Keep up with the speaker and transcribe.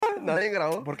Nadie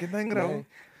grabó. ¿Por qué nadie grabó?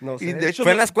 No sé. Y de hecho...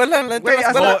 Fue en la escuela, Güey,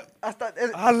 hasta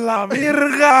 ¡A la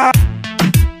verga!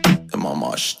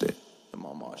 Mamashte.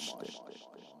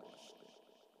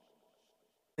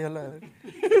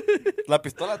 La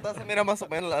pistola se mira más o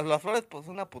menos. Las flores, pues,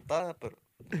 una putada, pero...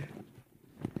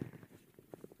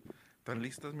 ¿Están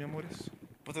listas, mi amores?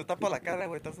 Pues se tapa la cara,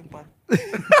 güey, estás en paz.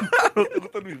 ¿No te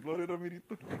gustan mis flores,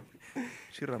 Ramirito?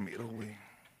 Sí, Ramiro, güey.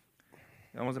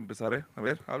 Vamos a empezar, ¿eh? A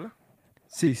ver, habla.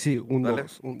 Sí, un Dale.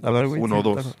 dos. Un, A ver, güey. 1,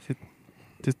 2.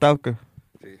 ¿Sí está o qué?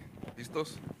 Sí.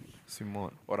 ¿Listos?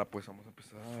 Simón. Ahora pues vamos a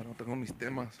empezar. No tengo mis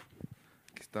temas.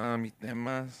 Aquí están mis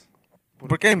temas.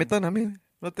 ¿Por qué me invitan a mí?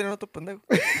 No tienen otro pendejo.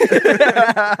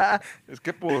 Es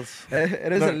que pues...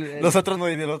 eres No, el... los otros no,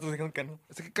 y los otros dijeron que no.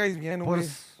 Es que caes bien, güey.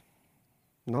 Pues...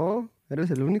 No, eres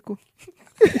el único.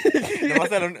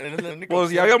 Nomás eres el único.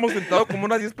 Pues ya habíamos sentado como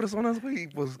unas 10 personas, güey. Y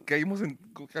pues caímos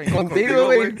Contigo,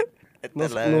 güey.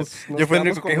 Yo fui el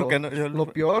único que dijo que no. Lo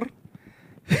peor.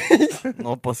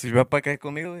 No, pues si va para acá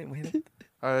conmigo, güey, imagínate.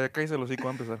 A ver, cállese el hocico, va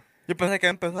a empezar. Yo pensé que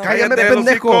había empezado. Cállame, ¡Cállate el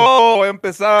pendejo! hocico! Voy a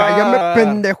empezar. Cállame,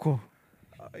 pendejo.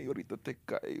 Ay, ahorita te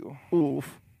caigo. Uf.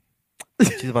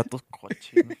 Pinches vatos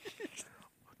cochinos.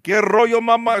 ¿Qué rollo,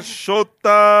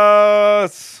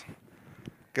 mamachotas?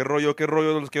 ¿Qué rollo?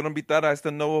 Los quiero invitar a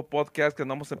este nuevo podcast que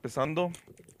andamos empezando.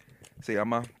 Se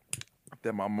llama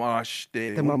Te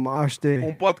Mamashte. Te mamaste.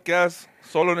 Un podcast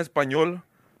solo en español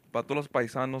para todos los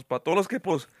paisanos, para todos los que,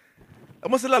 pues,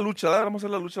 vamos a hacer la lucha, ¿verdad? Vamos a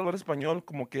hacer la lucha hablar español,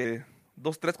 como que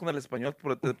 2-3 con el español,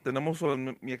 pero tenemos a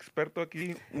mi experto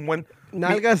aquí, un buen...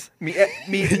 Nalgas.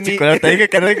 Pero te dije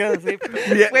que no digas así.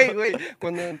 Güey,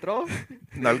 cuando entró,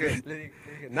 Nalgas. le dije,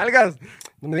 nalgas.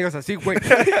 No me digas así, güey.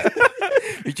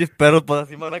 Pinches perros, pues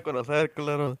así me van a conocer,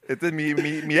 claro. Este es mi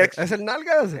ex. Es el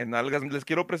nalgas. En Nalgas, les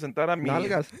quiero presentar a mi...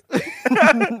 Nalgas.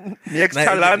 Mi ex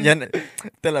chalán.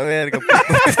 Te la verga.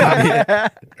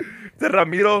 Este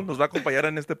Ramiro nos va a acompañar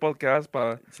en este podcast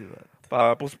para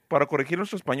corregir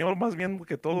nuestro español, más bien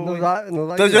que todo. Nos güey. da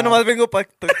Entonces yo nomás vengo para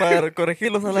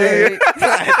corregirlos a la Sí. vez.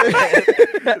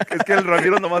 Es que el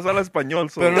Ramiro nomás habla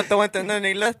español. Pero no te voy a entender en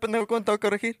inglés, pendejo, ¿cómo te voy a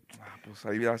corregir? Pues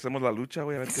ahí hacemos la lucha,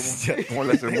 güey, a ver cómo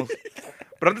le hacemos.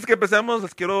 Pero antes que empecemos,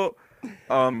 les quiero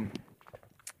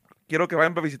que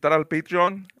vayan a visitar al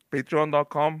Patreon, Denle de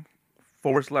comer a este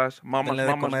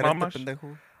patreon.com/mamas.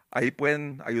 pendejo. Ahí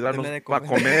pueden ayudarnos Denle de para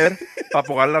comer, para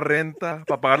pagar la renta,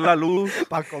 para pagar la luz,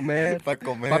 Para comer. Para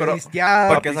comer. Para pistear.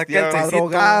 Para que saque el Para seisito.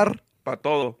 drogar. para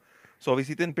todo. So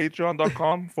visiten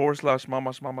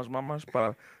patreon.com/mamas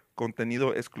para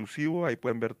contenido exclusivo. Ahí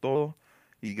pueden ver todo.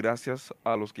 Y gracias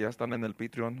a los que ya están en el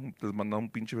Patreon. Les mandamos un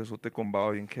pinche besote con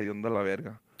baba bien que onda la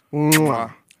verga.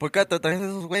 Mua. ¿Por qué te traes a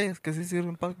esos güeyes que sí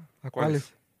sirven pago? ¿A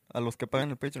 ¿Cuáles? A los que pagan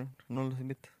el Patreon. No los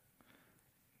invitas.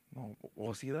 No,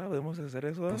 o sí, debemos hacer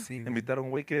eso, ¿verdad? Pues sí, güey. Invitar a un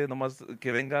güey que nomás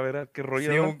que venga a ver a qué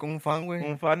rollo. Sí, ¿verdad? un fan, güey.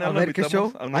 Un fan. A lo ver qué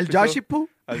invitamos show. a un Al episodio. Yoshipu.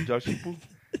 Al Yoshipu.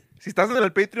 Si estás en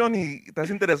el Patreon y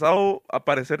estás interesado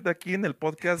aparecerte aquí en el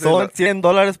podcast, Son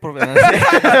 $100 por ganancia.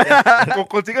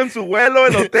 consigan su vuelo,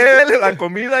 el hotel, la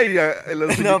comida y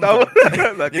los No, invitados.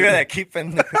 Llega de aquí,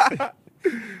 pendejo.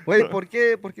 Güey, ¿por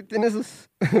qué tienes esos?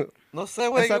 No sé,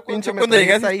 güey. Esa Yo pinche cuando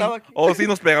llegué metralleta ahí. estaba aquí. O si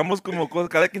nos pegamos como cosas,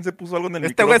 cada quien se puso algo en el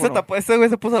Este güey micrófono.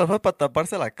 se puso las manos para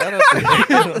taparse la cara.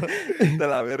 De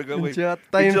la verga, güey. Pinche vato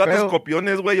está bien Pinche vatos feo.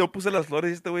 copiones, güey. Yo puse las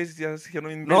flores y este güey ya se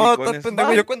hicieron No, estás belicones.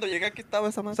 pendejo. Yo cuando llegué aquí estaba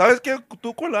esa madre. ¿Sabes qué?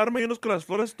 Tú con la arma y unos con las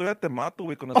flores, todavía te mato,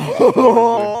 güey, con las flores,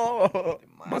 güey.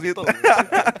 Más bien, te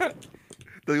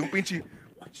doy un pinche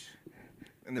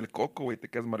en el coco, güey, te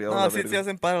quedas mareado. No, la sí, verga. sí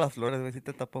hacen para las flores, güey. Sí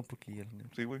te tapa un poquillo.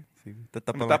 Sí, güey. Sí, te Me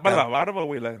tapa tapan la cara. barba,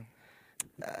 güey.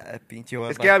 Ah, pinche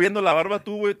barba. Es que ya viendo la barba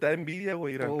tú, güey, te da envidia,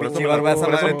 güey. Mira, por eso pinche me la- barba, esa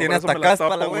por eso- madre por tiene eso hasta me la caspa,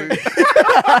 tapo, la güey.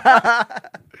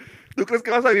 ¿Tú crees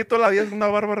que vas a vivir toda la vida sin una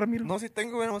barba, Ramiro? No, sí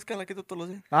tengo, güey. Nomás que la quito todos los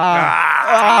días.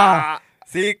 Ah.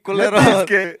 Sí, culero. Es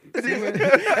que...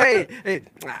 Ey.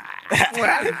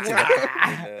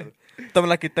 Te me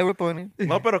la quité, güey, para venir.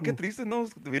 No, pero qué triste, ¿no?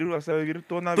 Vivir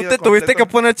toda una Tú vida te tuviste que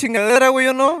completa. poner chingadera, güey,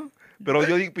 ¿o no? Pero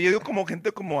yo digo como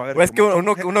gente como... A ver, Güey, es que como-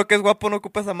 uno que es guapo no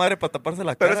ocupa esa madre para taparse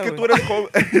la Pero cara, es que tú güey. eres joven,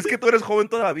 es que tú eres joven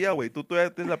todavía, güey. Tú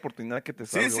todavía tienes la oportunidad que te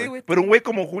salga, sí, güey. Pero un güey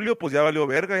como Julio, pues ya valió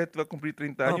verga, ya te va a cumplir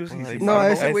 30 No, años. pues, y ahí sin No,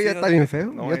 barba, ese güey ya sí, está bien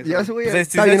feo. no, Ya ese güey ya Pues,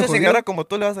 si está se bien echa jodido. chingada como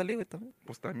tú le va a salir, güey, también.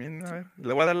 Pues también, a ver,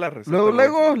 le voy a dar la receta.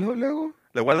 Luego, al güey. luego.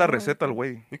 Le voy a dar la receta al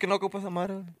güey. ¿Y que no ocupa esa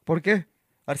madre, güey? ¿Por qué?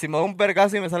 A ver, si me da un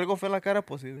vergazo y me salgo feo en la cara,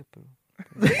 pues sí, güey, pero...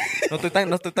 No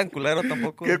estoy tan culero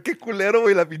tampoco. güey. Qué culero,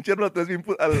 güey, la pinche no te bien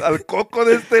al coco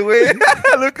de este güey.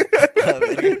 A ver,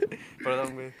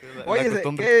 perdón, güey. la Oye,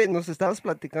 costumbre. ¿qué? Nos estabas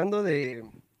platicando de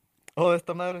Oh, de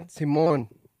esta madre. Simón.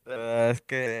 Es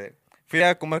que fui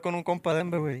a comer con un compa de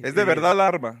Denver, güey. ¿Es de y- verdad la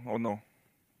arma o no?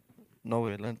 No,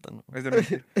 güey, la neta no. Es de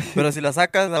mentira. Pero si la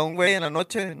sacas a un güey en la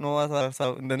noche, no vas a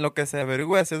saber, en lo que se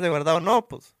averigüe si es de verdad o no,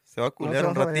 pues se va a se culiar va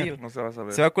un a saber. ratillo. No se va a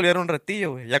saber. Se va a culiar un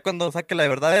ratillo, güey. Ya cuando saque la de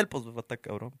verdad él, pues va a estar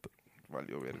cabrón.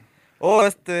 Valió ver. Oh,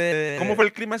 ¿Cómo fue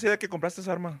el clima ese día que compraste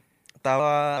esa arma?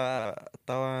 Estaba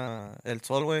el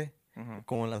sol, güey, Ajá.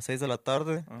 como a las 6 de la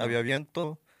tarde, Ajá. había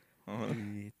viento Ajá.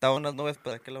 y estaban unas nubes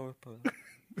para aquel lado, güey.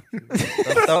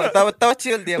 Estaba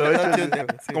chido el día, güey. Estaba chido el día,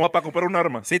 güey. Sí. Como para comprar un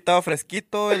arma. Sí, estaba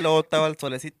fresquito y luego estaba el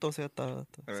solecito, o sea, A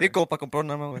Sí, ver. como para comprar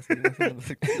un arma, güey. Sí,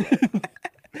 sí.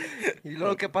 ¿Y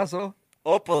luego qué pasó?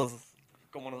 Oh, pues,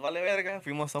 como nos vale verga,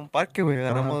 fuimos a un parque, güey.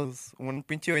 Agarramos un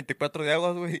pinche 24 de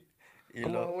aguas, güey. Y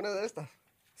Como luego... una de estas.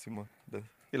 Simón,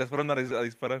 Y las fueron a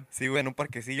disparar. sí, güey, en un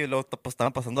parquecillo y luego pues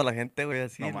estaban pasando a la gente, güey,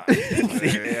 así. No mames.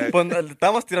 Sí, pues,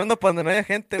 estábamos tirando para donde no había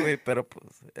gente, güey, pero pues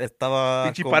estaba...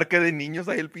 Pinche como- parque de niños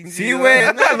ahí el pinche. Sí, güey.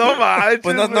 No manches.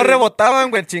 Pues no güey. rebotaban,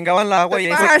 güey, chingaban la agua y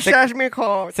ahí Pasas,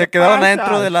 mijo. se quedaban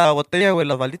adentro de la botella, güey,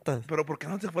 las balitas. Pero ¿por qué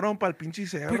no se fueron para el pinche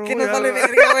cerro? ¿Por qué güey? nos vale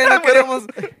verga, güey? No queremos...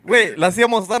 Güey, la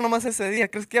hacíamos usar nomás ese día.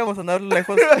 ¿Crees que íbamos a andar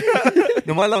lejos?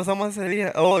 Nomás la usamos ese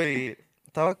día. Oh, y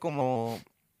estaba como...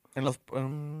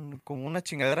 como una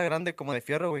chingadera grande, como de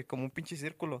fierro, güey, como un pinche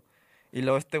círculo. Y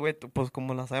luego este güey, pues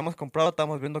como las habíamos comprado,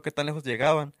 estábamos viendo qué tan lejos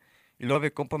llegaban. Y luego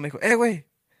mi compa me dijo, güey,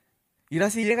 mira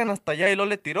si llegan hasta allá. Y luego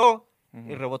le tiró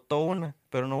y rebotó una,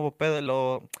 pero no hubo pedo. Y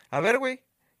luego, a ver, güey,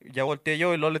 ya volteé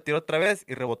yo y luego le tiró otra vez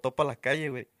y rebotó para la calle,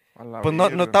 güey. A la Pues no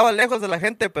verga. estaba lejos de la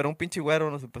gente, pero un pinche güero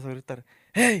nos empezó a gritar,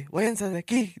 ¡hey, váyanse de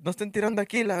aquí! ¡No estén tirando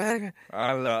aquí, la verga!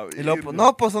 A la Y luego, pues,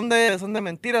 no, pues son de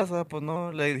mentiras, o sea, pues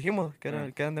no, le dijimos que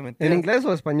eran de mentiras. ¿En inglés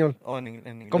o español? Oh, en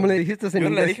inglés. ¿Cómo le dijiste en Yo no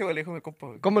inglés? le dije, güey, le dijo mi compa,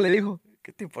 güey. ¿Cómo le dijo?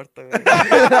 ¿Qué te importa, güey?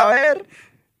 A ver.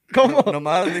 ¿Cómo?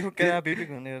 Nomás le dijo que era BB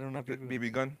gun, era una BB gun.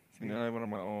 BB gun. Sí, no, no, no,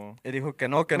 no. Él dijo que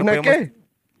no ¿Una podíamos... qué?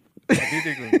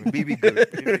 BB gun, güey. BB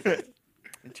gun.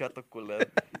 Un chato culero.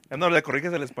 Ya no le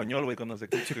corriges el español, güey, cuando se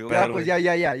escuche. Ya, pues ya.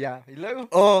 ¿Y luego?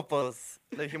 Oh, pues,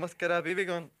 le dijimos que era BB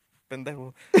gun,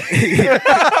 pendejo.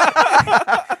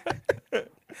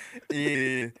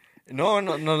 Y... No,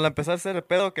 nos la empezó a hacer el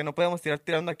pedo que no podíamos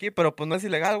tirando aquí, pero pues no es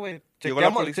ilegal, güey. ¿Llegó la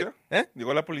Chequeamos, policía? ¿Eh?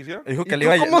 ¿Llegó la policía? Dijo que ¿Y le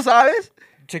tú iba a... cómo sabes?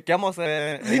 Chequeamos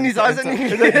Si ni sabes en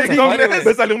inglés. en Safari, güey.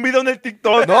 Me salió un video en el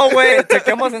TikTok. No, güey,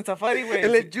 chequeamos en Safari, güey.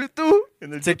 En el YouTube.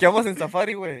 En el Chequeamos en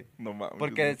Safari, güey. No mames.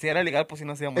 Porque si era ilegal, pues si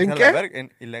nos íbamos ¿En a qué? la verga.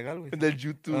 Ilegal, güey. En el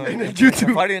YouTube. Ah, En el YouTube.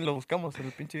 Safari lo buscamos, en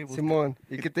el pinche busca. Simón,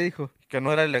 ¿y qué te dijo? Que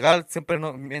no era ilegal, siempre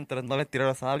no, mientras no le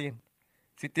tiraras a alguien.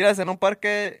 Si tiras en un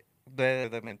parque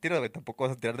de mentiras, güey, tampoco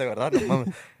vas a tirar de verdad, no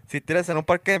mames. Si tiras en un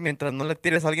parque mientras no le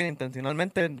tires a alguien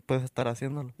intencionalmente, puedes estar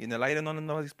haciéndolo. Y en el aire no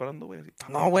andabas disparando, güey. Así.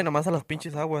 No, güey, nomás a las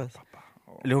pinches aguas.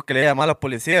 Oh. Le dijo que le llamara a la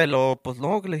policía y luego, pues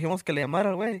luego que le dijimos que le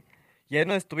llamara, güey. Y ahí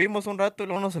nos estuvimos un rato y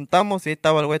luego nos sentamos y ahí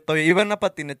estaba el güey todavía. Iba en una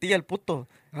patinetilla el puto.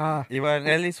 Ah, Iba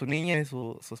él y su niña y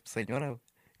su señora, güey.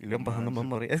 Y le iban pasando más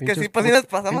morir. Es que pinches sí, pues sí nos put-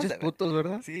 pasamos. pinches putos,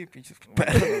 ¿verdad? Sí, pinches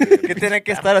perros. ¿Qué tienen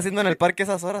que estar haciendo en el parque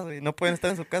esas horas, güey? No pueden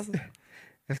estar en su casa.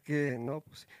 Es que, no,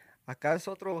 pues, acá es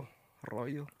otro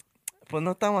rollo. Pues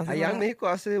no estamos haciendo Allá en nada. México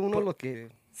hace uno lo que...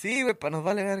 Sí, güey, pues nos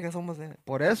vale verga, somos...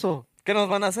 Por eso. ¿Qué nos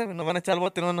van a hacer? ¿Nos van a echar al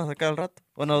bote y nos van a sacar al rato?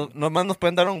 O nomás nos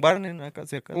pueden dar un warning acá,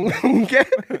 sí, acá. ¿Un qué?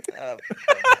 Ah,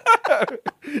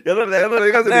 Ya no le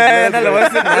digas en no, inglés, no le voy a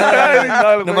decir güey.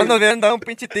 nada. No, Nomás güey. nos hubieran dado un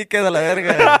pinche ticket a la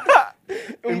verga.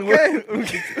 ¿Un qué?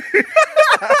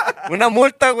 Una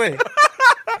multa, güey.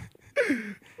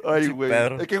 Ay, Pinche güey.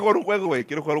 perro. Hay que jugar un juego, güey.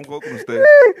 Quiero jugar un juego con ustedes.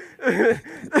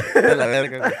 De la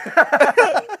verga, güey.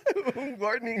 Un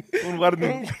warning. Un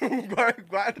warning.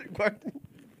 Warning.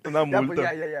 Una Ya, pues,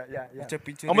 multa. ya. Pinche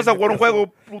pinche Vamos a jugar un niño,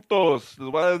 juego, putos. Les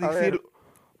voy a ver. decir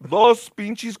dos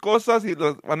pinches cosas y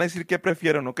les van a decir qué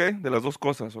prefieren, ¿ok? De las dos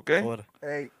cosas, ¿ok? Ahora,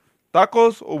 Ey,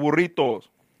 ¿Tacos o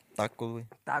burritos? tacos, güey.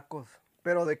 tacos.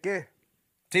 ¿Pero de qué?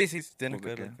 Sí, tiene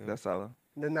Pues, que ¿de ver. qué? De asada.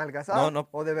 ¿De nalgasada? No.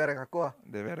 ¿O de vergacoa?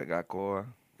 De vergacoa.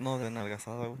 No, de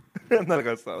nalgasada, güey.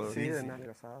 Nalgasada. Sí, de sí.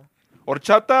 nalgasada.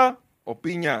 ¿Horchata o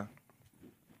piña?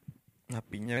 La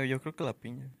piña, yo creo que la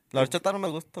piña. La horchata no me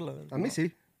gusta, la verdad. A mí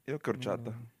sí. Yo que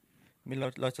horchata. A mí la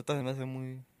horchata se me hace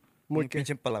muy ¿Muy qué?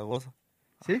 pinche empalagosa.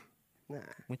 ¿Sí? Nah.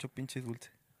 Mucho pinche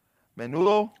dulce.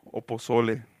 ¿Menudo o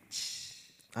pozole?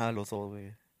 Ah, los dos,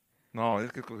 güey. No,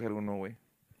 es que escoger uno, güey.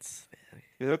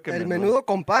 Yo digo que ¿El menudo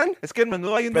con pan? Es que el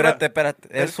menudo hay un... Espérate.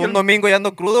 Es ¿Es que un el- domingo y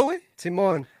ando crudo, güey?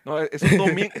 Simón. No, es un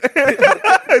domingo.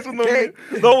 Es un domingo.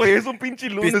 No, güey, es un pinche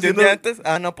lunes. ¿Viste un siendo- día antes?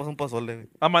 Ah, no, pues un pozole, güey.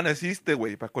 Amaneciste,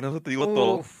 güey. Con eso te digo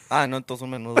todo. Uf. Ah, no, entonces un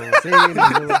menudo, güey. Sí,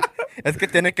 menudo. Es que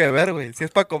tiene que ver, güey. Si es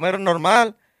para comer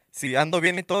normal, si ando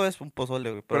bien y todo, es un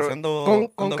pozole, güey. Pero Pero si ando...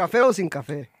 ¿Con ando- café o sin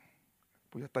café?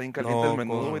 Pues ya está bien caliente No, el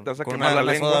menudo, güey. Te vas a con quemar la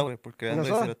una lengua. soda, güey, porque ¿Una ando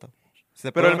soda? deshidrato.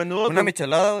 Se Pero el puede- menudo Una te-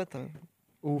 michelada, güey, también.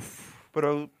 Uf.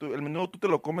 Pero el menudo tú te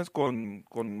lo comes con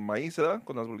maíz, ¿verdad?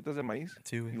 Con las bolitas de maíz.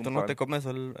 Sí, güey. Y un ¿Tú no pan. te comes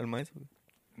el maíz, güey?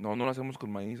 No, no lo hacemos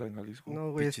con maíz en Jalisco.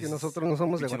 No, güey, es que Pinches- nosotros no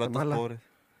somos de pinches vatos Guatemala. pobres.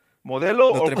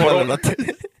 ¿Modelo No o tripan el corona?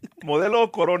 elote. ¿Modelo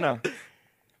o corona?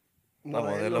 La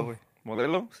modelo, güey.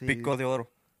 ¿Modelo? Sí. Pico de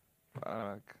oro.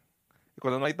 Fuck. Y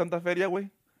cuando no hay tanta feria, güey.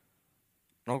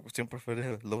 No, siempre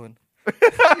feria, lo bueno.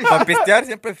 Para pistear,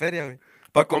 siempre feria, güey.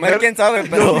 Para comer, comer, quién sabe,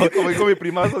 pero... Como dijo mi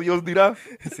primazo, Dios dirá.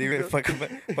 Sí, güey,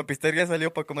 para pistear ya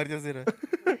salió, para comer Dios dirá.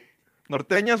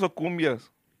 ¿Norteñas o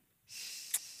cumbias?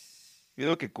 Yo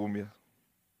digo que cumbias.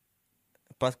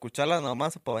 ¿Para escucharlas nada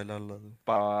más o para bailarlas, güey?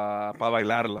 Para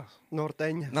bailarlas.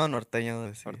 Norteña. No, norteña,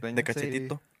 güey, sí. Norteña, De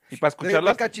cachetito. Y para De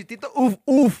escucharlas, cachitito,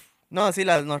 uf. No, sí,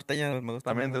 las norteñas me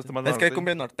gustan. También más, te gusta güey. más la Es que hay norteña.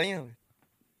 cumbias norteñas, güey.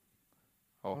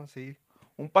 oh, Ah, sí.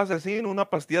 un pasecín, una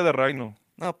pastilla de reino.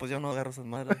 No, pues yo no agarro esas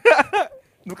madres.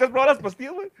 ¿Nunca has probado las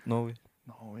pastillas, güey? No, güey.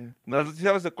 No, güey. ¿No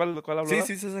sabes de cuál hablo? Sí,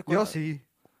 sí, se Yo sí.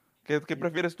 ¿Qué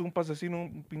prefieres tú, un pasecín o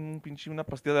un pinche, una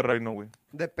pastilla de reino, güey?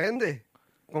 Depende.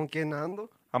 ¿Con quién ando?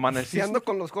 Si Amaneciste. ando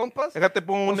con los compas, Déjate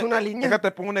pongo pues una línea.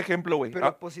 Déjate pongo un ejemplo, güey. pero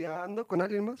Ah, pues si ando con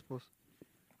alguien más, pues.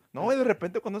 no, güey, de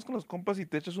repente cuando es con los compas y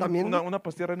te echas También- una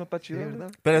pastilla de reino, está Sí, chida, güey.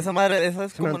 ¿verdad? Pero esa madre, esa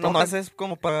es Se me como, antoja. nomás es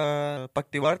como para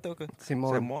activarte, ¿o qué?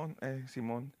 Simón.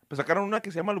 Simón. Pues sacaron una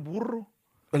que se llama el burro.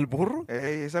 ¿El burro?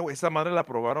 Esa madre la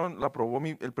probó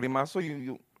el primazo y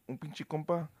un pinche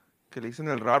compa que le dicen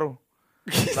el raro.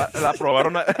 La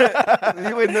probaron.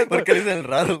 Sí, güey, neta. ¿Por qué le dicen el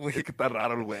raro, güey? Es que está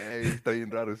raro el güey, está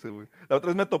bien raro ese güey. La otra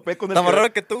vez me topé con el ¿Está más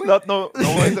raro que tú, güey? No,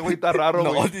 ese güey está raro,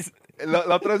 No, güey. dice-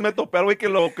 La otra vez me topé al güey que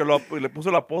le puso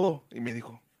el apodo y me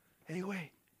dijo, hey,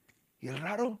 güey, ¿y el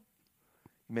raro?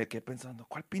 Y me quedé pensando,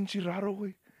 ¿cuál pinche raro,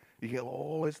 güey? Dije,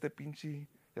 oh, este pinche,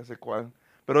 ya sé cuál.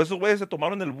 Pero esos güeyes se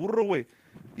tomaron el burro, güey,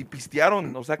 y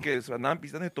pistearon, o sea, que se andaban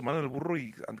pisteando y tomaron el burro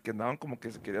y que andaban como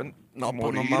que se querían No, pues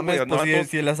morir, no mames, güey, pues andaban si, todos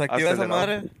si las activa esa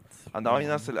acelerados. madre.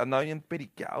 Andaban bien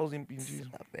periqueados, bien pinches.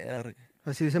 A ver.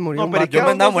 Así se murió No, un pero vato. Yo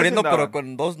me andaba no sé si muriendo, andaban. pero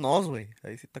con 2 nos, güey.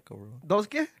 Ahí sí está cabrón. ¿Dos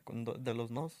qué? De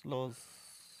los nos, los...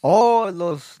 Oh,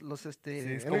 los Sí,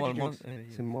 es como energy el mon-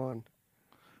 drinks. Simón.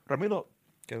 Ramiro,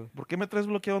 ¿Qué, güey? ¿por qué me traes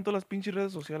bloqueado en todas las pinches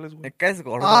redes sociales, güey? Me caes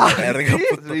gordo, Ah, verga,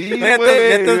 puto. Sí, No, ya güey,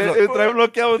 te me trae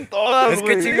bloqueado en todas, Es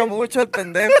güey. que chinga mucho el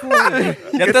pendejo, güey.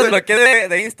 Ya te desbloqueé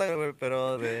de Instagram, güey,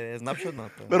 pero de Snapchat no.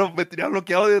 Pero me tenía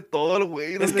bloqueado de todo el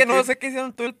güey. Es que no sé qué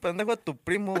hicieron tú el pendejo a tu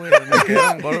primo, güey. Me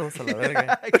quedaron gordos a la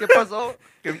verga. Ay, ¿qué pasó?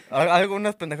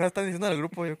 Algunas pendejadas están diciendo en el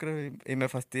grupo, yo creo, y me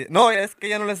fastidié. No, es que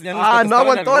ya no les Ah, no contestaba en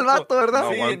aguantó el grupo. vato, ¿verdad?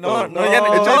 No Sí, aguantó. no, ya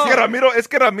No. De hecho, no. es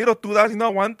que Ramiro, tú das y no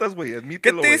aguantas, güey. ¿Qué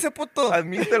Admítelo, te güey. dice, puto?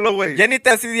 Admítelo, güey. Ya ni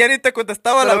te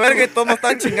contestaba a la verga y todos me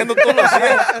estaban chingando todos los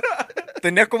días.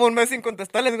 Tenía como un mes sin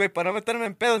contestarles, güey, para no meterme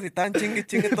en pedos y estaban chingue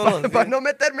todos los Para días. no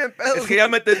meterme en pedos. Es que ya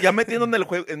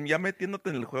metiéndote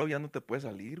en el juego ya no te puedes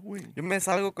salir, güey. Yo me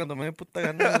salgo cuando me dé puta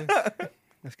gana, güey.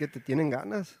 Es que te tienen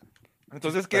ganas.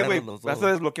 Entonces, ¿qué, güey? Perros los ¿Vas dos.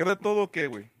 a desbloquear de todo o qué,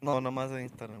 güey? No, nomás de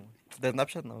Instagram, güey. De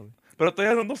Snapchat no, güey. Pero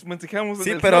todavía no nos mensajeamos en Sí,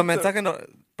 el pero Snapchat.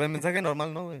 mensaje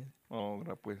normal no, güey. No,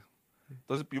 gra, pues.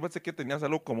 Entonces, yo pensé que tenías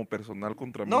algo como personal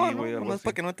contra No, mí, no, güey. algo nomás así.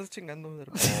 para que no me estés chingando, güey.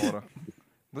 Ahora.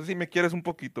 Entonces, si me quieres un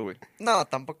poquito, güey. No,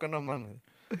 tampoco nomás, güey.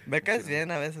 Me caes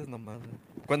bien a veces nomás, güey.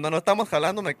 Cuando no estamos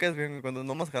jalando me caes bien, güey. Cuando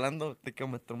no estamos jalando te quiero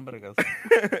meter un vergazo.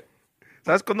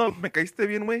 ¿Sabes cuándo me caíste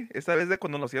bien, güey? Esa vez de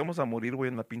cuando nos íbamos a morir, güey,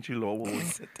 en la pinche lobo, güey.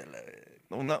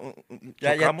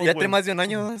 Ya Chocamos, tiene güey. más de un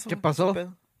año de eso. ¿Qué pasó?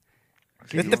 pedo?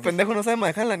 Sí, Este no. pendejo no sabe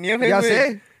manejar en la nieve, Ya güey.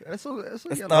 sé. Eso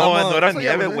ya Estaba- No, no era eso ya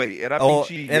nieve, lo sé. güey. Era Oh,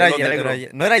 pinche era hielo hielo, negro.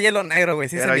 no era hielo negro, güey.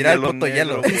 Sí Era se miraba el hielo puto negro,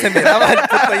 hielo. Sí güey. se miraba el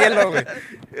puto hielo, güey.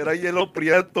 Era hielo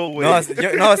prieto, güey.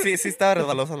 No, sí estaba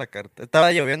resbalosa la carta.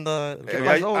 Estaba lloviendo.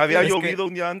 pasó? Había Es que llovido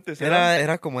un día antes. ¿era?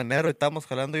 Era como enero y estábamos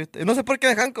jalando. Y no sé por qué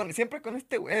dejan siempre con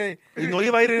este güey. Y no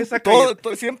iba a ir en esa calle.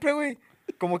 Siempre, güey.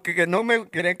 Como que no me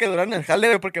querían que duraran el jale,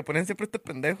 güey, porque ponían siempre este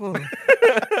pendejo. Güey.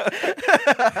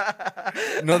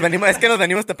 Es que nos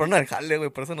venimos temprano al jale, güey,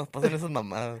 por eso nos pasan esas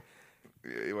mamadas.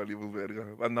 Y valimos verga.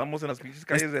 Andamos en las pinches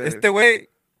calles de... Este güey,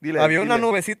 Dile, había una dile.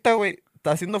 nubecita, güey.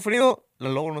 Está haciendo frío, la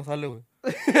lobo no sale, güey.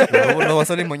 La lobo no va a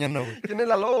salir mañana, güey. ¿Quién es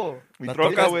la lobo? Mi la troca,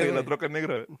 troca güey, este, la güey. troca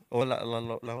negra. O la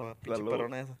pinche lobo.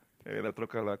 perrona esa. La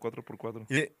troca, la 4x4.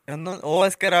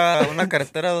 Es que era una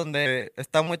carretera donde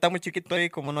está muy chiquito ahí,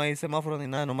 como no hay semáforos ni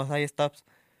nada, nomás hay stops.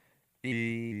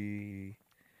 Y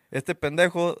este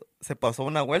pendejo se pasó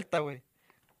una vuelta, güey.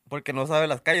 Porque no sabe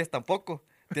las calles tampoco.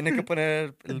 Tiene que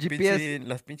poner El GPS.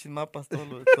 las pinches mapas todos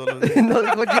los días. No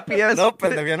dijo GPS. No,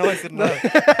 pendejo, ya no va a decir nada.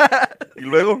 Y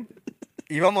luego,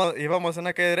 Íbamos en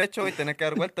una calle derecho y tenía que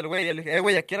dar vuelta el güey. Y yo le dije,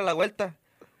 güey, aquí era la vuelta.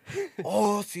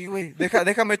 Oh, sí, güey.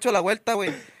 Déjame hecho la vuelta,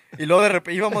 güey. Y luego de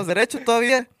repente íbamos derecho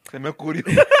todavía. se me ocurrió.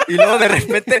 Y luego de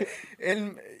repente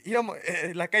íbamos,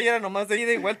 la calle era nomás de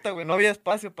ida y vuelta, güey, no había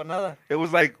espacio para nada. It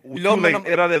was like, Y luego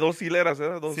era de 2 hileras, ¿eh?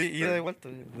 Sí, ida y vuelta,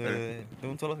 de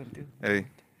un solo sentido. Ey.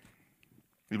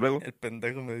 Y luego, El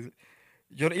pendejo me dice.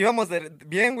 Íbamos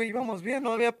bien, güey, íbamos bien,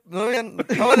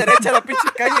 estaba derecha la pinche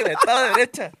calle, estaba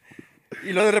derecha.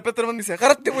 Y luego de repente el hermano me dice,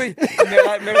 agárrate, güey. Y me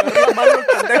agarró la mano el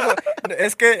pendejo.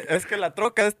 Es que la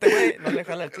troca de este güey no le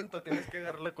jala el cinto, tienes que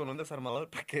agarrarle con un desarmador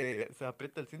para que se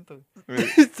apriete el cinto.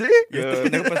 ¿Sí? Y este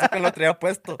pendejo pensó que lo traía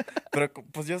puesto. Pero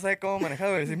pues yo sabía cómo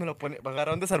manejar, güey. Sí me lo ponía,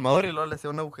 agarraba un desarmador y luego le hacía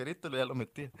un agujerito y luego ya lo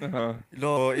metía. ajá. Y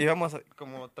luego íbamos,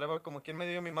 traía como aquí en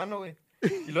medio de mi mano, güey.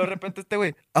 Y luego de repente este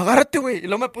güey, agárrate, güey. Y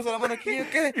luego me puso la mano aquí, ¿yo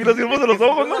qué? Y nos vimos en los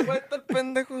ojos, ¿no? La vuelta el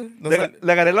pendejo.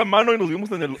 Le agarré la mano y nos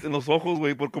vimos en los ojos,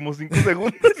 güey, por como 5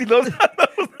 segundos y nos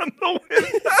andamos dando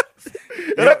vueltas.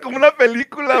 Era como una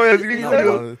película, güey, así, No, güey,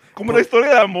 mames. como una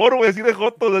historia de amor, güey, así de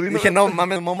jotos. Así, Dije, no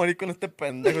mames, me voy a morir con este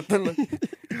pendejo.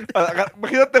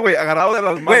 Imagínate, güey, agarrado de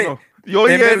las Güey, manos. Yo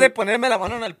en y vez él, de ponerme la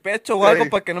mano en el pecho o algo Ey.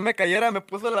 para que no me cayera, me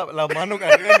puso la mano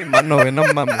arriba de mi mano, güey, no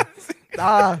mames.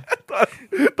 Ah,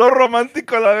 todo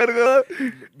romántico a la verga.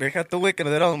 Deja tú, güey, que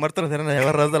nos hubiéramos muerto, nos hubieran ahí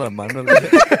agarrados de las manos, güey.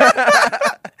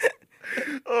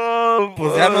 Oh,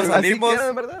 Pues ya nos así salimos.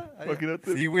 quedan, ¿verdad?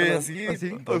 Imagínate. Sí, güey, así.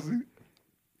 Así.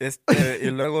 Así.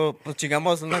 Y luego, pues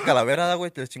chingamos una calavera,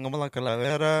 güey, te chingamos la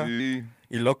calavera. Sí.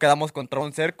 Y luego quedamos contra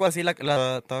un cerco, así,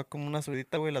 estaba como una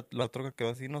subidita, güey, la troca quedó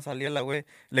así, no salía la güey.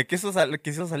 Le quiso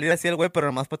salir así el güey, pero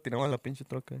nomás patinaba la pinche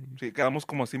troca. Sí, quedamos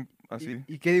como así. así.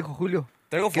 ¿Y qué dijo Julio?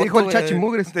 Traigo ¿Qué foto, dijo el güey.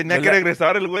 chachimugres? Tenía Yo que le-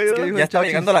 regresar el güey. Es que ¿no? dijo- Ya estaba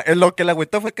Chachis. llegando lo que le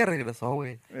agüitó fue que regresó,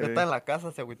 güey. Ey. Ya estaba en la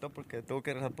casa, se agüitó porque tuvo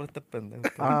que regresar por este pendejo.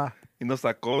 Ah, Y nos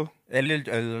sacó. Él y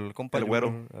el compa. El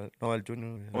güero. No, el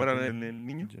Junior. güey. Ahora el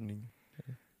niño. El niño.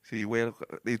 Sí, güey.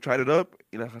 They tried it up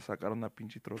y la sacaron una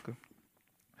pinche troca.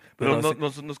 Pero Pero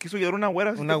nos quiso llevar una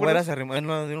güera. ¿sí Una te güera acuerdas? se arrimó,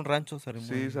 de un rancho se arrimó.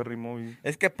 Sí, se arrimó. Y...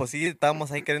 Es que pues sí,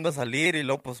 estábamos ahí queriendo salir y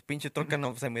luego pues pinche troca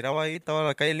no se miraba ahí, estaba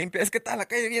la calle limpia. Es que estaba la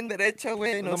calle bien derecha,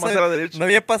 güey. No, Nomás era derecha. no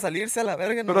había para salirse a la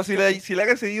verga. Pero nomás si que- le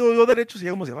haga seguido yo derecho, si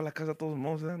llegamos a llevar a la casa de todos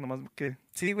modos, ¿eh? Nomás que...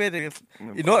 Sí, güey.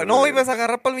 Y no ibas a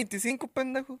agarrar para el 25,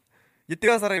 pendejo. Ya te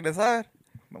ibas a regresar.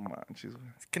 No manches, güey.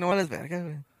 Es que no vales verga,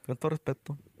 güey. Con todo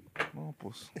respeto. No,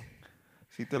 pues...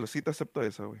 Sí te acepto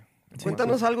esa, güey.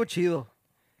 cuéntanos algo chido.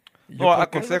 No, ¿Yo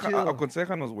por qué? chido.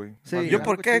 aconséjanos, güey. Sí, Más ¿Yo bien.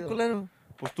 por algo qué, chido. culero?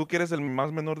 Pues tú que eres el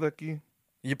más menor de aquí.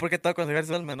 ¿Y yo por qué te voy a aconsejar si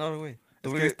soy el menor, güey? Tú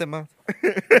Es que- viviste más.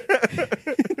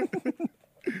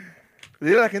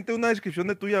 Dile a la gente una descripción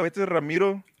de tuya. Vete,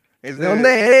 Ramiro. Es ¿De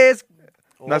dónde eres?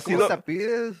 Nacido- ¿Cómo te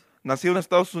pides? Nacido en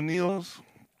Estados Unidos.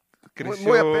 Creció,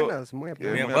 Muy apenas, muy eh,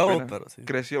 apenas. Muy muy huevo, apenas. pero sí.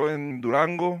 Creció en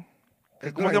Durango.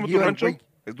 Es ¿Cómo se llama tu Duranguillo, rancho? güey.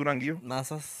 Es Duranguillo.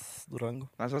 Nazas, Durango.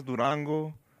 Nazas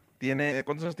Durango.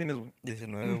 ¿Cuántos años tienes, güey?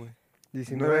 19, güey.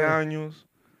 19 años.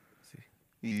 Sí.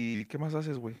 ¿Y qué más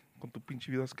haces, güey? Con tu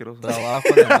pinche vida asquerosa. Trabajo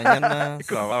en las mañanas.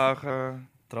 Trabaja.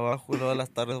 Trabajo y luego a las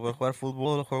tardes voy a jugar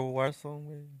fútbol, juego Warzone,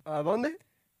 güey. ¿A dónde?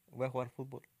 Voy a jugar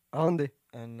fútbol. ¿A dónde?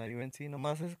 En la UNC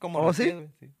nomás es como ¿Oh, sí? retías, güey,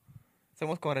 sí?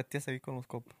 Hacemos como retías ahí con los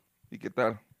copas. ¿Y qué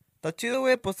tal? Está chido,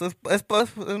 güey, pues es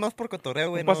más por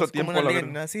cotorreo, güey. Un No es pasatiempo, como una la liga verga.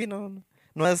 ni nada. Sí,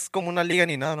 no es como una liga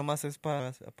ni nada, nomás es para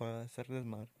hacer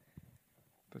desmadre.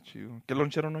 Está chido. ¿Qué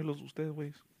lonchearon hoy ustedes,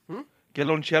 güey? ¿Mm? ¿Qué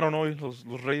lonchearon hoy los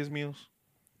reyes míos?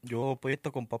 Yo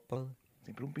pollito con papas. güey.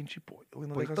 Siempre un pinche pollo, güey.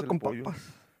 No Pollito dejas el con pollo. papas.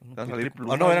 Va a salir Ah,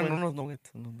 plumas, no, eran güey. unos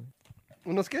nuggets.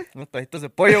 ¿Unos qué? Unos pedacitos de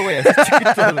pollo, güey, así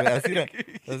chiquitos, güey, así, era,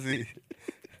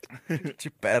 así.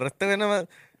 Chiperro, este güey nada más.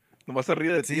 Nomás se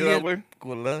ríe de ti, Sí, ¿verdad, el güey.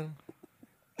 culado.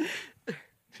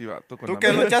 Chivato con ¿Tú la qué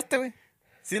madre. lonchaste, güey?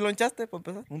 Sí, lonchaste, para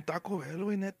empezar. Un Taco Bell,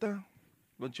 güey, neta.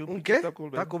 Lonché ¿Un pinche qué? Taco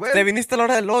Bell. ¿Taco Te Bell? viniste a la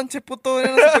hora del lonche, puto, güey,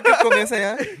 no sé por qué comienza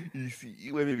ya. Y sí,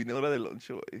 güey, me vine a hora de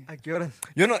lonche, güey. ¿A qué horas?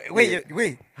 Yo no,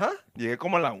 güey, ¿Ah? Llegué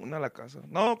como a la 1 a la casa.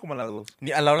 No, como a las 2.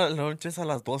 ni a la hora del lonche es a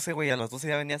las 12, güey, a las 12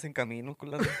 ya venías en camino,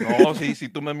 culado. No, sí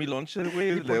tomé mi lonche,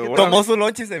 güey. por de qué hora. Tomó su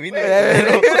lonche y se vino.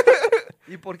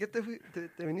 ¿Y por qué te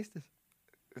viniste?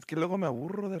 Es que luego me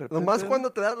aburro de repente. Nomás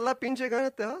cuando te da la pinche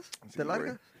gana te das, Sí, te güey.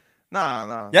 largas.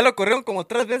 No. Ya lo corrieron como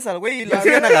 3 veces al güey y lo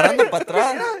siguen agarrando para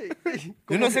atrás. Ay,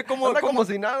 Yo no sé cómo- anda cómo- como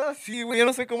si nada. Sí, güey, yo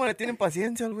no sé cómo le tienen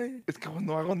paciencia al güey. Es que pues,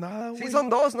 no hago nada, güey. Sí, son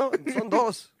dos, ¿no? Son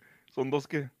dos. ¿Son dos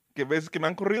qué? ¿Qué veces que me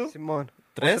han corrido? Simón.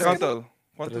 ¿3?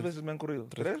 ¿Cuántas Tres. veces me han corrido?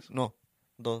 ¿3? No,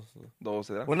 2. 2,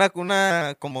 ¿verdad?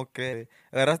 Una como que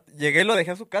llegué y lo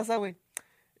dejé a su casa, güey.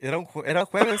 Era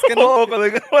jueves, que no. No, cuando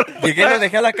llegué a la- Llegué y lo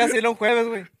dejé a la casa y era un jueves,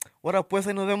 güey. ahora pues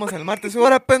ahí nos vemos el martes.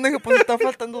 Ahora, pendejo, pues está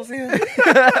faltando 2 días.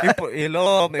 Y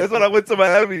luego Eso era went to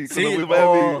Miami. Sí, Cuando fui a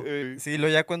oh, Miami. sí,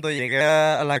 luego ya cuando llegué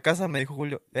a la casa me dijo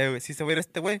Julio, güey, ¿sí se va a ir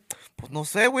este güey? Pues no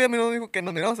sé, güey, a mí me dijo que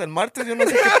nos miramos el martes, yo no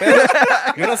sé qué pedo.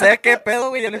 Yo no sé qué pedo,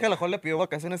 güey. Yo le dije a lo mejor le pidió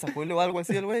vacaciones a Julio o algo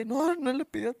así, el güey. No, no le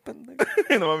pidió, pendejo.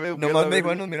 Nomás me dijo,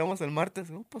 "Bueno, nos miramos el martes".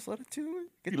 Pues ahora chido,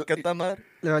 güey. ¿Qué tal madre?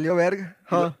 Le valió verga.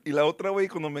 Y la otra, güey,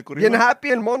 cuando me corrieron. Bien happy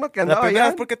el mono que La andaba primera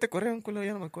allá. vez, ¿por qué te corrieron, culo?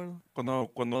 Ya no me acuerdo. Cuando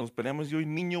nos peleamos yo y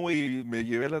niño, güey, me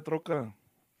llevé la troca.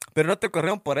 Pero no te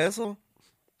corrieron por eso.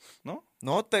 ¿No?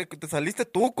 No, te saliste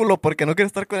tú, culo, porque no quieres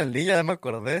estar con el niño, ya me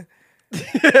acordé.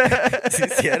 Sí,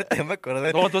 es cierto, ya me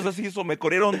acordé. No, entonces sí, me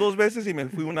corrieron 2 veces y me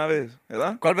fui una vez,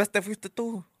 ¿verdad? ¿Cuál vez te fuiste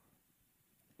tú?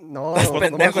 No, Estás nomás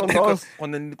pendejo, son te- dos.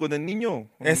 Con el niño.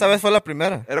 Esa vez fue la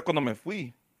primera. Era cuando me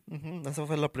fui. Esa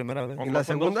fue la primera vez. ¿Y la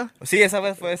segunda? Sí, esa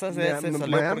vez fue, esa se salió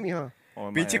Miami, porque... ajá.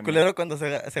 Oh, Pinche Miami. culero cuando se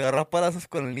agarró a palazos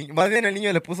con el niño. Más bien el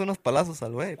niño le puso unos palazos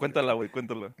al güey. Cuéntala, güey,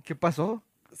 cuéntala. ¿Qué pasó?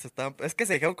 Es que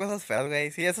se dijeron cosas feas, güey.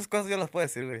 Sí, esas cosas yo las puedo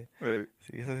decir, güey.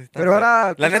 Sí, esas sí están Pero feas.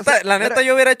 era... La cosa neta, era-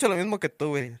 yo hubiera hecho lo mismo que tú,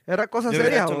 güey. ¿Era cosa Yo hubiera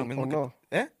seria hecho o lo mismo que no?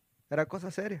 tú. ¿Eh? ¿Era cosa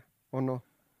seria o no?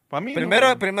 Para mí,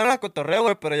 Primero no. la cotorreo,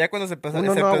 güey, pero ya cuando se empezaron,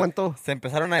 Uno no aguantó. se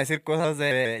empezaron a decir cosas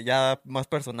de ya más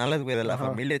personales, güey, de la Ajá.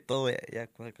 familia y todo, ya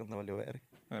cuando valió ver.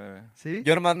 ¿Sí?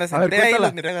 Yo nomás me A ver, senté ahí y cuéntala.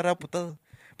 los miré agarrar a putazos.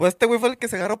 Pues este güey fue el que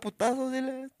se agarró a putazos,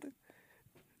 dile.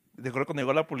 ¿Te acuerdas cuando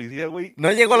llegó la policía, güey?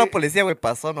 No llegó la policía, güey,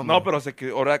 pasó nomás. No, pero se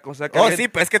quedó, o sea que Oh, alguien- sí,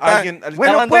 pues es que alguien-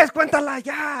 Bueno, estaban pues, cuéntala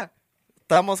ya.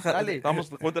 estábamos Dale.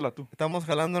 Cuéntala tú. Estamos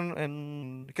jalando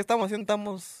 ¿qué estamos haciendo?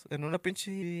 Estamos en una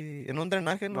pinche... En un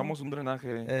drenaje, ¿no? Damos un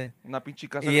drenaje, una pinche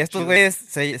casa. Y estos chida. güeyes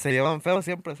se llevan feo,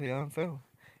 siempre se llevan feo.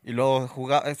 Y luego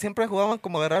siempre jugaban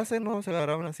como agarrarse, ¿no? Se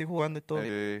agarraban así jugando y todo.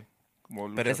 Como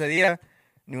Pero luchas. ese día,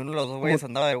 ni uno de los dos güeyes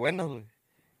andaba de buenas, güey.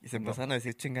 Y se empezaron a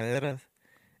decir chingaderas.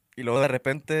 Y luego de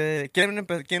repente,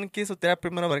 ¿quién quiso tirar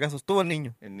primero vergazos? ¿Tú o el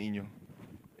niño? El niño.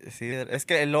 Sí, es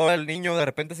que luego el niño de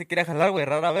repente se quería jalar, güey,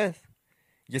 rara vez.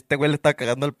 Y este güey le estaba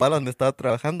cagando el palo donde estaba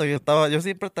trabajando. Yo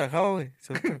siempre trabajaba, güey.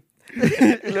 Siempre.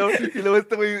 y luego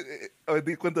este güey, a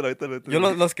ver, cuéntala, ahorita. Yo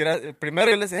los quería, primero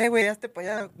yo les decía, güey, hazte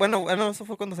para allá. Bueno, eso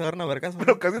fue cuando se agarraron a vergazos.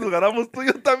 Pero casi nos ganamos tú y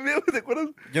yo también, ¿te acuerdas?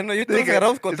 Yo Te te los dije,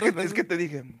 agarramos con es 3 que, veces. es que te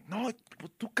dije, no,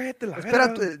 pues tú cállate la Espera,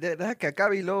 verga. deja que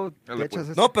acabe y luego Dale, te echas pues.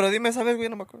 eso. No, pero dime esa vez, güey,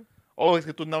 no me acuerdo. Oh, es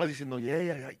que tú andabas diciendo, ya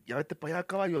vete para allá,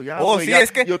 caballo, ya. Oh, güey, sí, ya.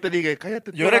 es que- Yo te dije,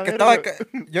 cállate. Yo tú, era la que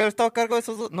verga. yo estaba a cargo de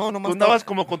esos dos. No, nomás Tú andabas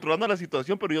como controlando la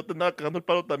situación, pero yo te andaba cagando el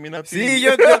palo también a ti. Sí,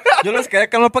 yo los quería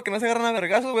calmar para que no se agarran a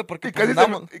vergazos, güey, porque Y pues, casi,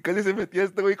 andamos. y casi se metía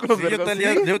este güey con los Sí, yo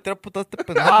vergas. yo tiré puto a este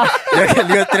pendejo. Yo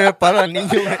le iba a tirar el palo al niño,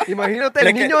 güey. Imagínate Le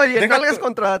el que- niño y el deja nalgas tú-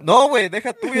 contra... No, güey,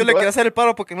 deja tú, yo le quería hacer el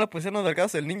paro porque no le pusieron los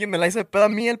vergazos. El niño me la hizo de pedo a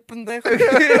mí, el pendejo.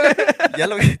 Ya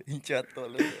lo vi, hinchato.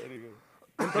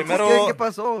 Entonces, ¿qué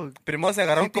pasó? Primero se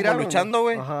agarraron ¿Sí como tiraron? luchando,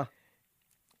 güey. Ajá.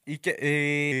 Y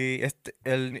que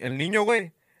el niño,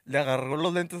 güey, le agarró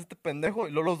los lentes a este pendejo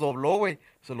y luego los dobló, güey.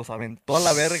 Se los aventó a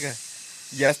la verga.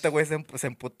 Y ya este güey se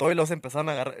emputó y los empezaron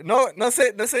a agarrar. No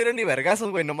se dieron ni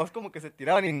vergazos, güey. Nomás como que se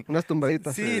tiraban y... Unas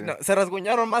tumbaditas. Sí, no, se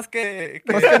rasguñaron más que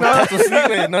nada. putazos, sí,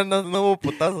 güey. No hubo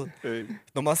putazos. Sí.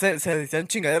 Nomás se decían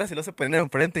chingaderas y luego se ponían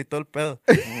enfrente y todo el pedo.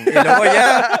 Y luego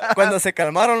ya, cuando se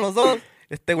calmaron los dos,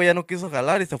 este güey ya no quiso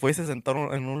jalar y se fue y se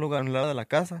sentó en un lugar al lado de la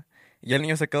casa. Y el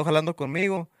niño se quedó jalando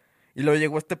conmigo. Y luego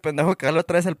llegó este pendejo que jaló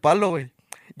otra vez el palo, güey.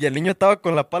 Y el niño estaba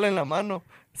con la pala en la mano,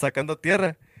 sacando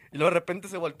tierra. Y luego de repente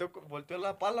se volteó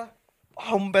la pala.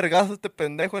 ¡Ah, un vergazo este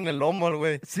pendejo en el lomo,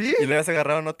 güey! ¿Sí? Y luego se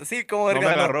agarraron otro. Sí, ¿cómo No verga?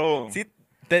 me agarró. Sí,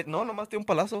 nomás te dio un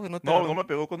palazo, güey. No, No me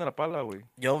pegó con la pala, güey.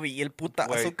 Yo vi el putazo,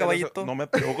 Güey, caballito. No me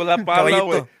pegó con la pala, Caballito.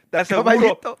 güey. Te aseguro.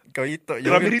 Caballito. Caballito, yo vi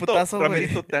el Ramirito, putazo, güey.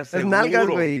 Ramirito, te Es aseguro. nalgas,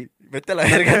 güey. Vete a la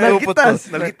verga, Nalguitas. no,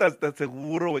 puto. Nalguitas, te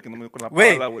aseguro, güey, que no me dio con la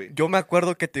Güey, pala, güey. yo me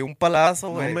acuerdo que te dio un palazo,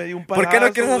 No güey. me dio un ¿Por qué no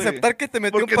palazo, quieres güey. aceptar que te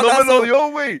metió Porque un palazo? no me lo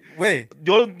dio, güey. Güey,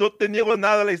 Yo no te niego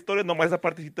nada de la historia, nomás esa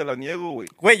parte sí te la niego, güey.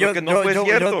 güey, Porque no fue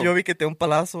cierto. yo vi que te dio un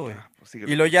palazo, güey. Pues sigue.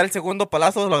 Y luego ya el segundo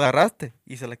palazo lo agarraste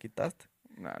y se la quitaste.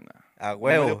 Nah. A No me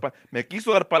huevo. dio me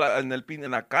quiso dar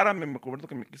en la cara, me acuerdo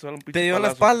que me quiso dar un pinche Te dio en la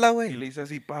palazo. espalda, Y güey. le hice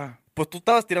así, pa. Pues tú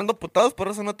estabas tirando putados, por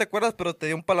eso no te acuerdas, pero te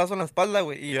dio un palazo en la espalda,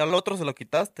 güey. Y al otro se lo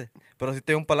quitaste. Pero sí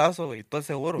te dio un palazo, güey, estoy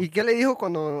seguro. ¿Y qué le dijo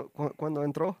cuando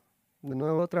entró? De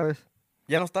nuevo otra vez.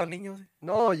 Ya no estaba el niño, sí.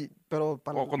 No, pero...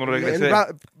 O cuando regresé.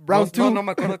 Round No, 2. no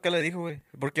me acuerdo qué le dijo, güey.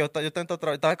 Porque yo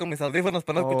estaba con mis audífonos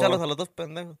para no Oh. escucharlos a los dos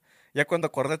pendejos. Ya cuando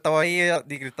acordé estaba ahí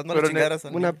gritando Pero las en chingaderas.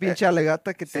 al Una niño. pinche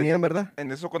alegata que sí. tenían, ¿verdad?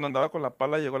 En eso, cuando andaba con la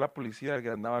pala, llegó la policía, que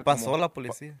andaba Pasó como- la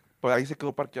policía. Pues ahí se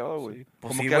quedó parqueado, güey.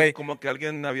 Pues como, sí, que, güey. como que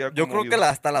alguien había... Yo como creo que ido-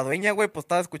 hasta la dueña, güey, pues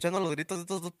estaba escuchando los gritos de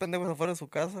estos dos pendejos afuera de su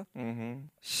casa. Ujú.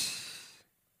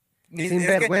 Sin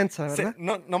vergüenza, ¿verdad?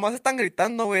 Nomás están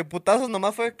gritando, güey. Putazos,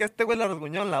 nomás fue que este güey le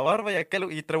rasguñó en la barba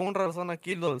y trae un razón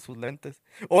aquí lo de sus lentes.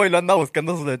 Oh, y lo anda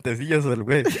buscando sus lentecillos el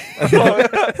güey.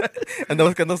 Anda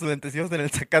buscando sus lentecillos en el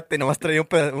zacate y nomás traía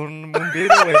un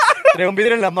vidrio, güey. Traía un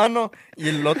vidrio en la mano y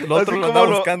el otro Así lo como andaba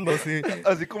buscando, sí.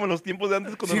 Así como en los tiempos de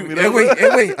antes cuando Sí, nos miramos.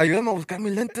 güey, ayúdame a buscar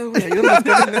mis lentes, güey, ayúdame a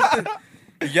buscar mis lentes.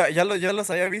 Y ya los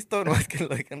había visto, no es que lo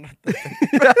dejan rato.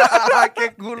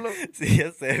 ¡Qué culo! Sí,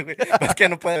 ya sé, güey. Es que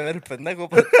no puede ver el pendejo.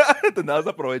 Pues, Te andabas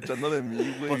aprovechando de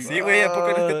mí, güey. pues sí, güey, ¿a poco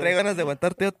eres que trae ganas de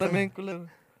aguantarte yo también, culero?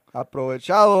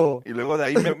 Aprovechado. Y luego de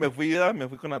ahí me fui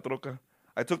con la troca.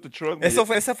 I took the truck. güey. ¿Esa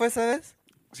fue esa vez?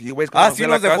 Sí, güey. es cuando Ah, me sí, fui a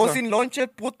la nos dejó casa. sin lonche,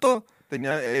 puto.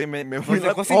 Tenía, me fui Nos en la-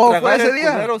 dejó sin Oh, ¿fue tragar ese el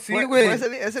día? culero, sí, Fue güey.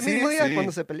 ese Sí, mismo día sí.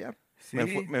 cuando se pelearon. Sí.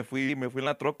 me fui en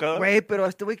la troca. Güey, pero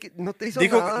este güey que no te hizo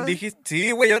Dijo, nada. dijiste,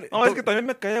 sí, güey. No, es que también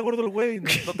me caía gordo el güey.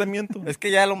 No te miento. Es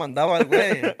que ya lo mandaba al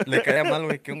güey. Le caía mal,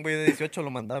 güey, que un güey de 18 lo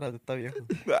mandara, está viejo.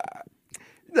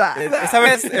 Ah, Esa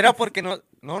vez era porque no,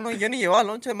 yo ni llevaba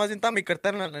lonche, más bien estaba mi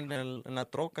cartera en la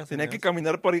troca. Tenía se que me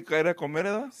caminar para ir a comer,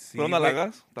 ¿verdad? Sí, ¿Fueron a la güey.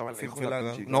 gas? Estaba hace. lejos Sí, fui la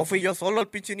la- pinche No, gas. fui yo solo, el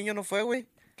pinche niño no fue, güey.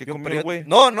 ¿Qué Yo- comió, pero yo- güey?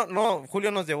 No,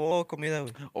 Julio nos llevó comida,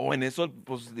 güey. Oh, en eso,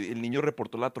 pues, el niño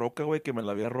reportó la troca, güey, que me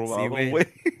la había robado, Sí, güey. güey.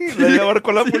 La llevaron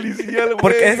con la policía, el güey.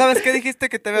 ¿Por qué? ¿Sabes qué dijiste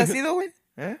que te habías ido, güey?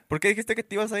 ¿Eh? ¿Por qué dijiste que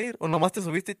te ibas a ir? ¿O nomás te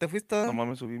subiste y te fuiste? No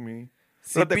mames, subí mi...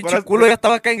 Sí, ¿Pero te pinche acuerdas? culo, ya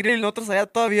estaba acá en grill y nosotros allá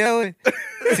todavía, güey.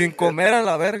 Sin comer a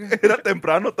la verga. Era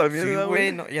temprano también, Sí, ¿verdad,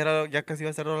 güey, no, ya casi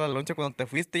iba a ser hora la loncha cuando te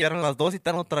fuiste, ya eran las 2 y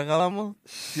ya no tragábamos.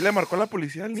 ¿Sí le marcó a la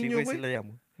policía al Sí, niño, güey, güey? sí le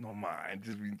llamo. No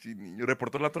manches, pinche niño.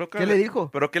 ¿Reportó la troca? ¿Qué le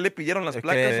dijo? ¿Pero qué le pidieron, las Es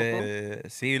placas que,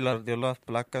 sí, dio las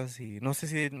placas y no sé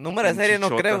si, número de serie no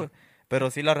Pinche creo, chota.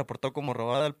 pero sí la reportó como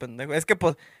robada el pendejo. Es que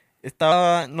pues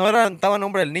estaba a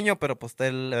nombre del niño, pero pues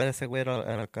ese güey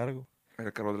era a cargo. o? Era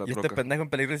el carro de la Y troca. este pendejo en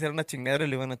peligro hiciera una chingadera y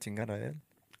le iban a chingar a él.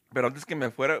 Pero antes que me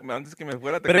fuera, ¿te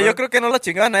Pero yo acuerdas? creo que no lo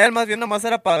chingaban a él, más bien nomás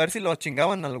era para ver si lo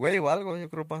chingaban al güey o algo, yo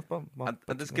creo más para...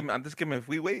 Antes que me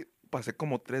fui, güey, pasé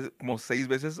como 6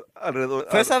 veces alrededor.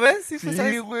 ¿Fue esa vez? Sí, fue esa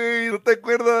Sí, vez. güey, ¿no te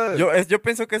acuerdas? Yo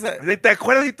pienso que esa... ¿Te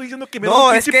acuerdas? Y tú diciendo que me No, dio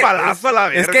un es pinche que, palazo a la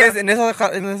verga. es que en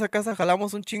esa casa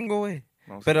jalamos un chingo, güey.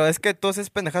 No sé. Pero es que tú haces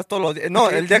pendejas todos los días. No,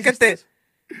 el día que te...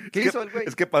 ¿Qué hizo el güey?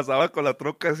 Es que pasaba con la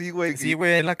troca así, güey. Sí,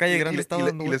 güey, en la calle y- grande y, estaba y,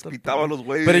 dando y les vueltas, pitaba a pero- los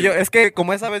güeyes. Pero es que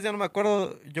como esa vez ya no me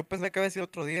acuerdo, yo pensé que había sido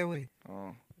otro día, güey.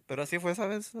 Oh, Pero así fue esa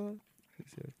vez.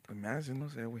 pues me hace, no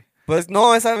sé, güey. Pues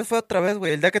no, esa vez fue otra vez,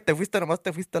 güey. El día que te fuiste, nomás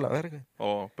te fuiste a la verga.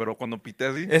 Oh, pero cuando pité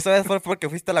así. Esa vez fue porque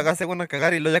fuiste a la gas según a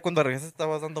cagar y luego ya cuando regresaste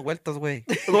estabas dando vueltas, güey.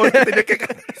 No, es que tenía que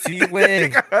cagar. Sí,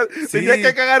 güey. Tenía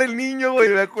que cagar el niño, güey,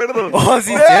 me acuerdo. Oh,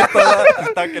 sí, cierto.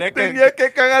 Quería que... Tenía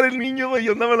que cagar el niño, güey.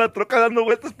 Yo andaba en la troca dando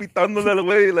vueltas pitándole al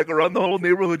güey, like around the whole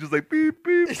neighborhood, just like pip,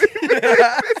 pip.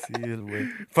 Sí, el güey.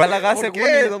 Fue a la gas ¿Por según.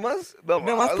 qué? y- ¿Nomás?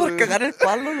 Nomás por güey. cagar el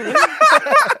palo, güey.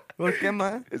 ¿Por qué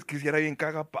más? Es que si era bien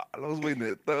cagapalos, güey,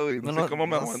 neta, güey. No, sé cómo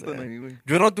me aguantan sé. ahí, güey.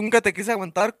 Yo nunca te quise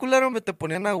aguantar, culero, me te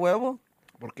ponían a huevo.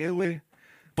 ¿Por qué, güey?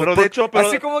 Pues Pero por- de hecho, pero...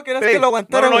 así como querías Ey, que lo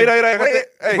aguantara, No, güey. mira, Güey,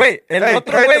 ey, güey, el ey,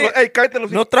 otro cállate güey los- ey, cállate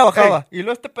los- no trabajaba. Y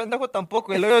luego este pendejo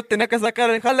tampoco. Y luego yo tenía que sacar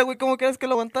el jale, güey. ¿Cómo quieres que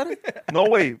lo aguantara? No,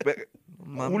 güey.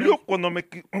 Mames. Julio, cuando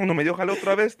me dio jale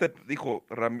otra vez, te dijo,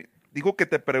 dijo que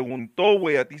te preguntó,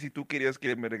 güey, a ti si tú querías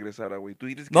que me regresara, güey. Tú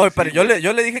dices que No, sí, pero yo güey.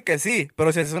 le dije que sí.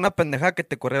 Pero si es una pendejada que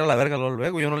te corriera a la verga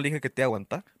luego, yo no le dije que te iba a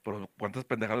aguantar. Pero ¿cuántas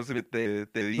pendejadas te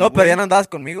di, No, pero güey? ya no andabas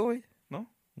conmigo, güey.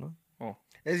 ¿No? No. Oh.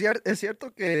 ¿Es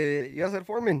cierto que iba a ser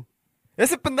foreman?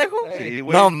 ¿Ese pendejo? Sí,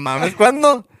 güey. No mames,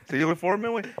 ¿cuándo? Sí, güey,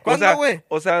 foreman, güey. ¿Cuándo, güey?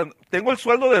 O sea, tengo el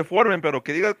sueldo de foreman, pero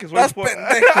que digas que soy Estás foreman.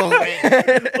 pendejo, güey.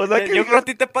 O sea, que Yo creo que a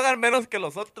ti te pagan menos que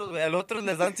los otros, güey. A los otros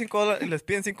les dan $5 y les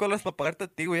piden $5 para pagarte a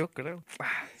ti, güey, yo creo.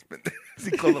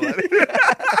 $5.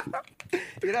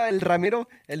 Mira, el Ramiro,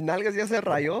 el Nalgas ya se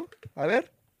rayó. A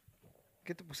ver.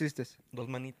 ¿Qué te pusiste? 2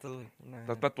 manitos, güey.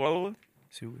 ¿Estás tatuado, güey?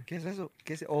 Sí, güey. ¿Qué es eso?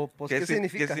 Pues, ¿Qué ¿qué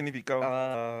significa? ¿Qué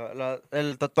significaba?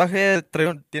 El tatuaje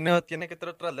tiene que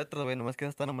traer otras letras, güey. Nomás que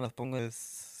esta no me las pongo.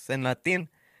 Es en latín.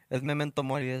 Es memento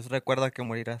mori. Es recuerda que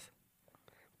morirás.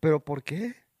 ¿Pero por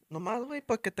qué? Nomás, güey,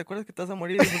 para que te acuerdes que te vas a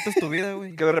morir y disfrutes tu vida,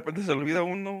 güey. Que de repente se olvida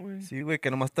uno, güey. Sí, güey, que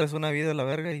nomás traes una vida a la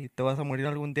verga y te vas a morir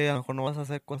algún día y a lo mejor no vas a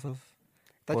hacer cosas.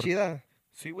 Está chida.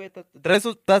 Sí, güey,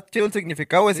 está chido el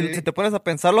significado, güey. Sí. Si te pones a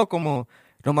pensarlo como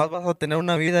nomás vas a tener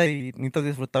una vida y necesitas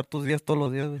disfrutar tus días todos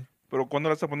los días, güey. Pero ¿cuándo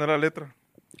le vas a poner la letra?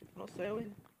 No sé, güey.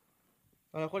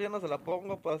 A lo mejor ya no se la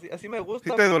pongo, pues así me gusta.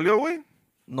 ¿Sí te dolió, güey?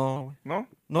 No, güey. ¿No?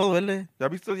 No duele. ¿Ya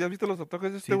viste los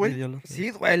tatuajes de Sí, este güey? yo lo sé.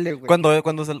 Sí duele, güey. Cuando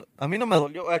a mí no me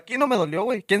dolió. Aquí no me dolió,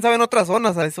 güey. ¿Quién sabe en otras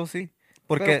zonas? A eso sí. ¿Pero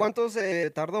Porque cuánto se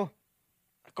tardó?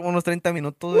 como unos 30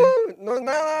 minutos, güey. No es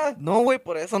nada. No, güey,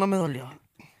 por eso no me dolió.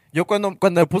 Yo cuando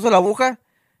me puso la aguja,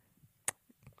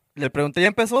 Le pregunté, ¿ya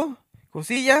empezó? Dijo,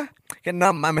 sí, ya. Que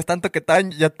no mames, tanto que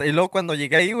estaban. Y luego cuando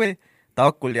llegué ahí, güey,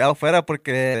 estaba culiado fuera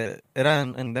porque era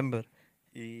en Denver.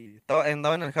 Y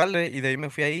andaba en el jale y de ahí me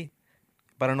fui ahí.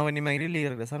 Para no venirme a Grill y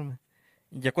regresarme.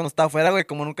 Y ya cuando estaba afuera, güey,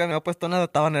 como nunca me había puesto nada,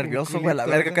 estaba nervioso, güey, a la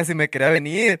culito, verga, ¿verdad? casi me quería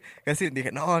venir. Casi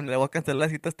dije, no, le voy a cancelar la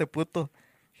cita a este puto.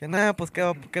 Dije, nada, pues,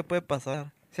 ¿qué puede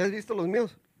pasar? ¿Sí has visto los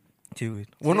míos? Sí, güey.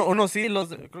 Uno sí,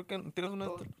 creo que tienes uno.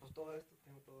 Todo esto,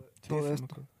 tengo todo esto. Sí, Todo sí,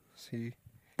 esto. Sí.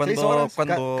 Cuando, 6 horas,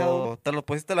 cuando cada uno. te lo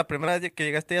pusiste la primera vez que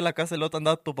llegaste ahí a la casa y luego te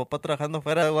andaba tu papá trabajando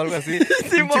afuera o algo así.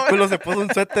 Simón. Un chiculo se puso un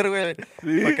suéter, güey,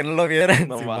 Sí. para que no lo vieran.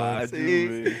 No Simón. manches, Sí,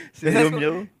 güey. sí. ¿Te dio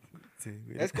miedo? Sí,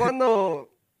 güey. Es cuando...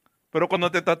 Pero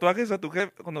cuando te tatuajes a tu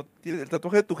jefe, cuando tienes el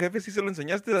tatuaje de tu jefe, ¿sí se lo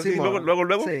enseñaste así? Sí, Luego.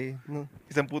 Sí, no.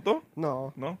 ¿Y se emputó?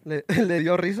 No. ¿No? Le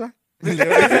dio risa.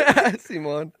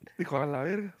 Simón. Dijo, a la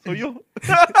verga, soy yo.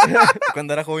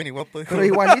 Cuando era joven y guapo. Dijo. Pero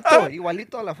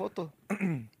igualito a la foto.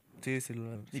 Sí, sí.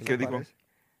 ¿Y Sí qué lo dijo? parece.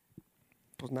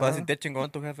 Pues Para nada. sentir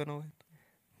chingón tu jefe, ¿no, güey?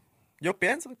 Yo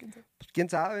pienso, quién sabe. Pues quién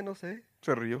sabe, no sé.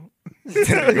 Se rió.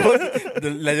 Se rió,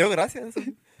 le dio gracias.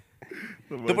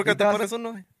 No ¿Tú por qué te Entonces- pones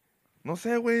uno, güey? No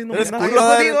sé, güey, no Eres me Ay, culo,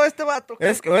 nace. jodido este vato.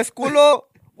 O es culo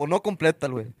o no completa,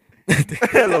 güey.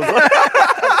 Los dos.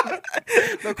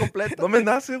 No completo. No me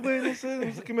nace, güey, no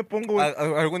sé qué me pongo, güey.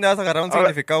 Algún día vas a agarrar un A ver,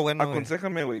 significado bueno, güey.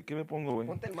 Aconséjame, güey, ¿qué me pongo, güey?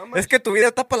 Ponte el mama. Es que tu vida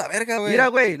está para la verga, güey. Mira,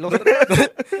 güey, los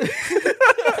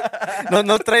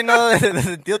No trae nada de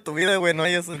sentido tu vida, güey. No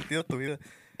hay sentido tu vida.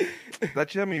 Está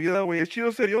chida mi vida, güey. Es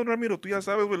chido serio, Ramiro, tú ya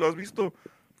sabes, güey, lo has visto.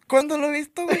 ¿Cuándo lo he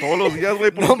visto, güey? Todos los días,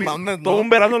 güey. por No un mames, Todo no. un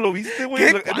verano lo viste, güey. ¿Qué?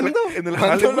 En el ¿Cuándo?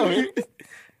 jale, ¿Cuándo lo güey.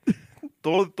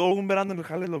 Todo un verano en el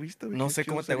jale lo viste, güey. No Qué sé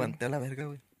chido cómo te serio. aguanté a la verga,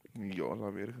 güey. Y yo, a la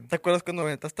verga. ¿Te acuerdas cuando me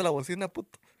aventaste la bocina,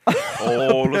 puto?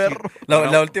 Oh,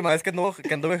 La última vez que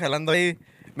anduve jalando ahí,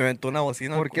 me aventó una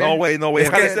bocina. ¿Por qué? No, güey, no, güey. Es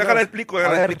que- Déjale explico, A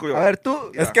déjale ver, explico yo. a ver,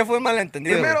 tú. Es que fue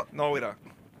malentendido. Primero, No, mira,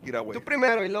 güey. tú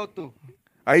primero y luego tú.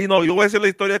 Ahí no, yo voy a hacer la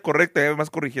historia correcta, ya me vas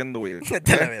corrigiendo, güey. güey.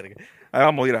 Vete a la verga. Ahí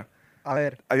vamos, mira. A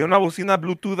ver. Había una bocina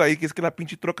Bluetooth ahí que es que la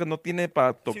pinche troca no tiene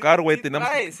para tocar, güey. Sí Tenemos...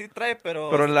 sí trae, pero...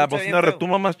 Pero se la escucha bocina bien feo.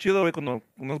 retumba más chido, güey, con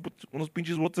unos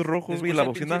pinches botes Se rojos, güey, y la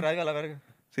escucha el pinche bocina. radio a la verga.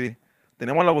 Sí.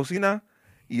 Tenemos la bocina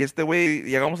y este güey,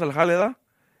 llegamos al jale, ¿da?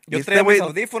 Y Yo este traía mis güey,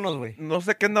 audífonos, güey. no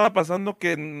sé qué andaba pasando,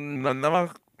 que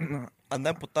andaba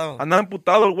Andaba emputado.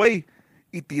 emputado el güey.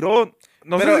 Y tiró,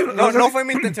 no pero sé, no, sé no si- fue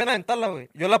mi intención aventarla, güey.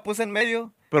 Yo la puse en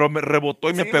medio. pero me rebotó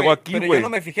y me Sí, pegó güey, aquí, pero güey. yo no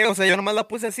me fijé, o sea, yo nomás la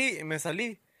puse así y me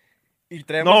salí. Y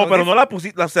traía No, mis pero no audífonos. la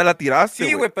pusiste, o sea, la tiraste,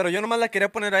 Sí, güey, pero yo nomás la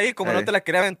quería poner ahí, como no te la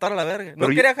quería aventar a la verga. No Pero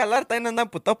yo- quería jalar, también andaba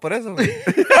emputado por eso, güey.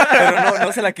 Pero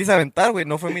no se la quise aventar, güey.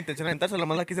 No fue mi intención aventarse,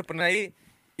 nomás la quise poner ahí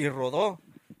y rodó.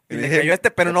 Y le cayó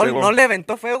pero le no, pegó. no le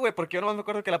aventó feo, güey, porque yo nomás me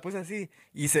acuerdo que la puse así.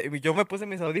 Y yo me puse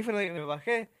mis audífonos y me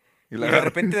bajé. Y Y, la de agarré.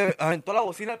 repente aventó la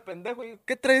bocina al pendejo. Y yo,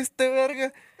 ¿qué trae este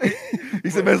verga?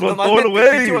 Y se me Nomás soltó el mi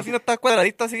pinche güey. bocina está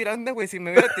cuadradita así grande, güey. Si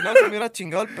me hubiera tirado, se me hubiera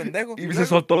chingado el pendejo. Y se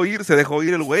soltó ir, se dejó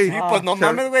ir el güey. Sí, pues no O sea,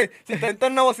 mames, güey. Si te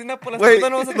aventan una bocina por la Güey, espalda,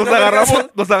 no vas a nos tirar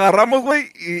vergazos. agarramos, güey,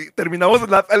 y terminamos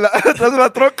atrás de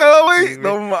la troca, güey. Sí,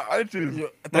 güey. No manches.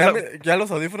 Ya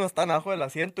los audífonos estaban abajo del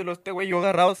asiento y este güey yo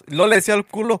agarrados. Luego le decía al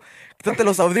culo, quítate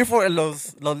los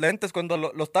audífonos, los lentes. Cuando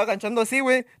lo estaba ganchando así,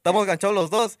 güey, estábamos ganchados los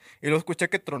dos. Y luego escuché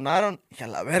que tronaron. Y a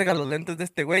la verga los lentes de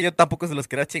este güey, yo tampoco se los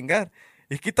quería chingar.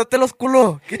 Y quítatelos,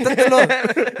 culo, quítatelos.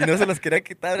 Y no se los quería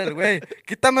quitar el güey.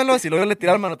 Quítamelos. Y luego le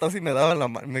tiraba el manotazo y me daba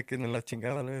me la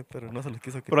chingaba, güey. Pero no se los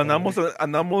quiso quitar. Pero güey.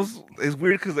 andamos, es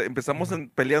weird que empezamos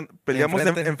peleamos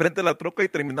Enfrente. enfrente de la troca y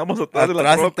terminamos atrás de la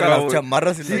Atrás entre troca, las güey.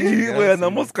 chamarras y la Sí, chingada, güey, sí,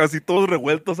 andamos casi todos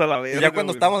revueltos a la verga. Y ya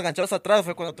cuando güey. estábamos ganchados atrás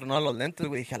fue cuando tronaron los lentes,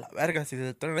 güey. Dije, a la verga, si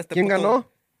se tronan este ¿Quién puto-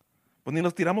 ganó? Pues ni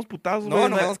nos tiramos putazos, güey. No,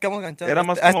 no nos quedamos ganchados. Era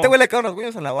más A este como- güey le quedaron los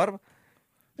güeyes en la barba.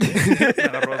 Me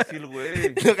agarró así el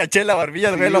güey. Lo gaché en la barbilla,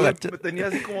 el Sí, güey, lo güey, gaché. me tenía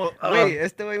así como... Güey,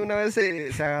 este güey una vez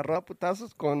se agarró a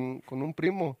putazos con un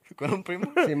primo. ¿Con un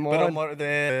primo? Simón. Pero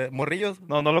de morrillos.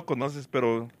 No lo conoces,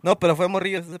 pero No, pero fue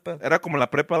morrillos ese pedo. era como la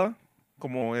prepa, ¿da?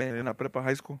 Como en la prepa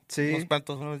high school. Sí. Unos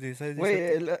cuantos, unos 16, Güey,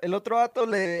 17. el otro vato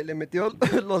le metió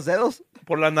los dedos.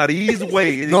 Por la nariz,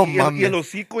 güey. No y mames. el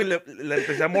hocico y le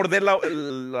empecé a morder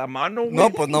la mano, güey.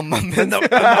 No, pues no mames.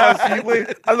 Andaba así, güey.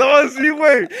 Andaba así,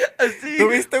 güey. Así. ¿Tú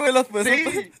viste, güey, los pesos?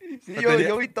 Sí, Me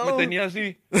yo vi todo. Me tenía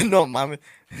así. No mames.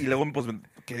 Y luego, pues,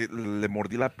 que le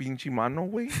mordí la pinche mano,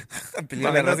 güey.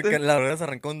 La verdad es Imagínate. que la verdad se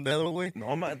arrancó un dedo, güey.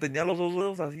 No, tenía los dos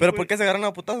dedos así, ¿Pero güey. por qué se agarraron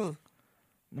a putazos?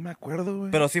 No me acuerdo,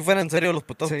 güey. Pero sí fueron en serio los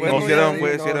putazos, Sí. pues, No, güey. sí eran, sí,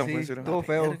 güey, no, sí eran, sí, güey, sí eran. estuvo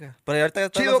feo. Verga. Pero ahorita ya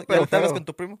Chido, ya pero estabas feo. con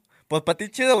tu primo. Pues para ti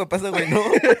chido, güey, para ese güey, no.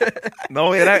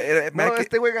 No, era No, que-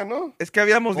 este güey ganó. es que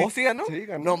habíamos... ¿Oh, sí ganó? Sí,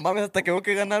 ganó. No mames, hasta que veo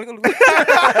que gana algo, güey.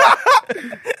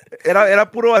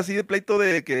 era puro así de pleito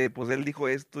de que, pues, él dijo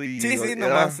esto y... Sí, era-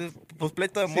 nomás, pues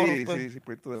pleito de morro, Sí, pues. sí,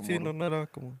 pleito de morro. Sí, no era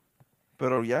como...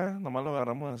 Pero ya, nomás lo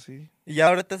agarramos así. ¿Y ya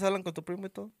ahora te hablan con tu primo y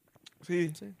todo?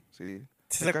 Sí, Sí. sí.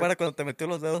 ¿Sí se acuerda cuando te metió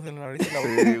los dedos en la nariz y la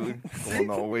boca? Sí, güey. ¿Cómo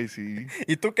no, güey? Sí.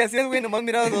 ¿Y tú qué hacías, güey? Nomás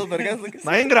mirabas los vergas.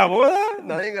 ¿Nadie grabó, ¿verdad?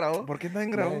 Nadie grabó. ¿Por qué nadie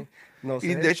grabó? No Y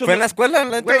sé. de hecho... ¿Fue en la escuela?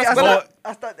 ¿En la Güey, escuela?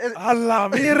 hasta ¡A la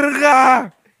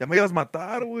verga! Ya me ibas a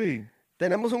matar, güey.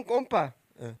 tenemos un compa.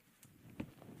 Eh.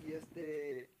 Y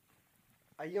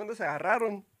ahí donde se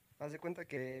agarraron, haz de cuenta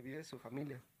que vive su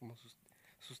familia, como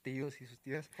sus tíos y sus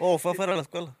tías. Oh, fue afuera de la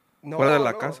escuela. No, Fuera de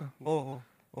la no. casa. Oh.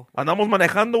 Andamos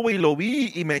manejando, güey, y lo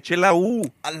vi y me eché la U.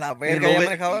 A la Y verga, luego- ¿ya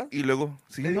manejaba? Y luego,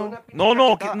 sí, Le dio no. una pinche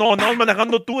No, cachetada. no, andamos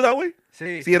manejando tú, ¿da, güey?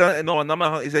 Sí. Sí, no, andamos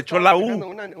manejando. Y se echó la Manejando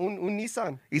U. un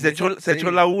Nissan. Y se echó Sí.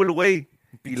 la U el güey.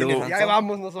 Y Pinche luego Nissan. Ya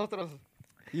vamos nosotros.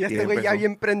 Y este Y güey ya empezó.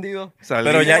 bien prendido. salí.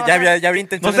 Pero ya había No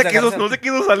intenciones se de quiso, agarrarse. no se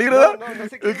quiso salir, ¿verdad? No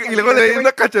se quiso Y salir. luego le Este di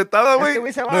una cachetada, Este güey.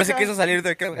 güey se baja. No se quiso salir de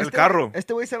acá. El carro.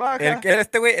 Este güey se baja.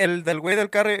 Este güey, el del güey del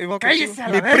carro iba ¡Cállese a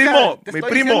la Mi verga! primo, Te mi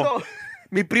estoy primo. diciendo.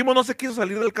 Mi primo no se quiso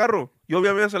salir del carro. Yo ya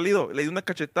había salido. Le di una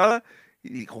cachetada y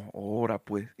dijo, ahora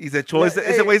pues. Y se echó,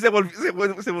 ese güey se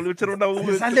volvió a echar una U.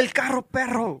 güey. ¡Sal del carro,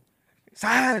 perro!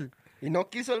 ¡Sal! Y no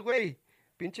quiso el güey.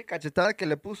 Pinche cachetada que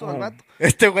le puso al vato.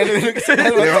 Este güey le dijo que se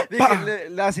Digo, pa. Dije,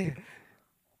 le hace.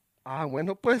 Ah,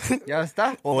 bueno, pues, ya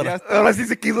está. Ahora. Ya está. Ahora sí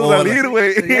se quiso Hola. salir,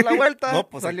 güey. Se dio la vuelta, No,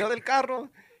 pues, salió del carro.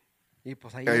 Y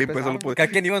pues ahí, Ahí empezó empezamos. el pues. Cada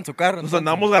quien iba en su carro. Nos entonces.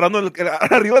 andamos agarrando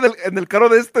arriba en el carro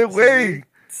de este güey.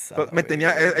 Sabe.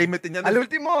 Ahí me tenían Al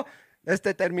último,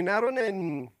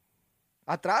 terminaron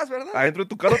atrás, ¿verdad? adentro de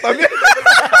tu carro también.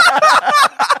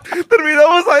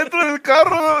 Terminamos adentro del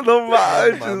carro. No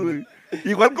manches, güey.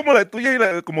 Igual como la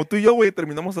tuya como tú y yo, güey,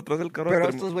 terminamos atrás del carro. Pero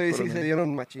estos güeyes sí pero se no.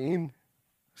 dieron machín.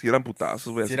 Sí eran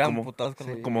putazos, güey. Sí Así eran como, putados con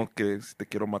Sí. los- como que si te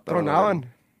quiero matar.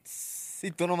 Tronaban.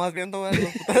 Sí, tú nomás viendo, güey,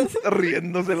 los putados.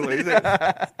 Riéndose el güey.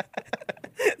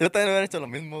 Yo también hubiera hecho lo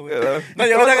mismo, güey. ¿Verdad? No,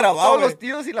 yo hubiera grabado, Todos güey. los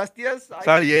tíos y las tías. ay,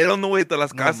 Salieron, ¿no, güey, de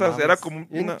las No casas. mames. Era como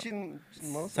bien una...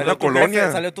 chismosos. Salió una tu colonia.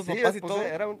 jefe, salió tus Sí, papás y pues, todo.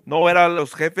 era No, eran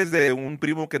los jefes de un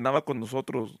primo que andaba con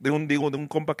nosotros. De un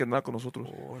compa que andaba con nosotros.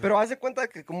 Pero haz de cuenta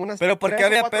que como unas. Pero ¿por qué 3 o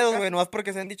había 4 pedos, ca- güey? Nomás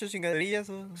porque se han dicho chingaderillas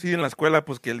o... Sí, en la escuela,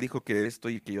 pues que él dijo que esto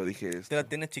y que yo dije esto. Te la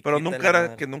tiene chiquita. Pero nunca la era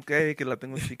madre. que la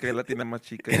tengo chica, él la tiene más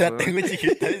chica. Que la ¿no? tengo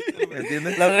chiquita. ¿Me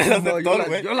entiendes? La verdad, No, aceptó,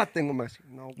 güey. yo la tengo más.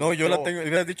 No, yo la tengo. Le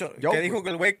hubieras dicho yo, que güey. dijo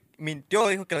que el güey mintió,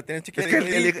 dijo que la tenía chiquita. Es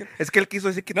que, y yo, es que él quiso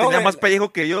decir que No, tenía güey. más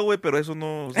pellejo que yo, güey, pero eso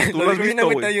no... o sea, tú lo lo has dijo bien visto,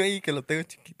 agüita, güey. yo ahí que lo tengo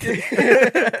chiquita.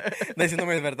 No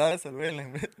diciéndome es verdad eso, güey.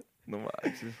 No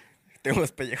manches. Tengo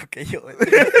más pellejo que yo, güey.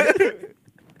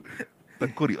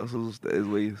 Están curiosos ustedes,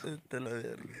 güey. Te lo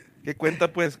digo. ¿Qué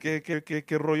cuenta, pues? ¿Qué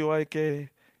rollo hay? ¿Qué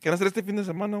van a hacer este fin de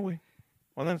semana, güey?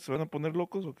 ¿Se van a poner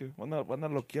locos o qué? ¿Van a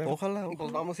loquear? Ojalá.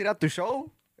 Pues vamos a ir a tu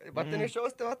show. ¿Va a tener show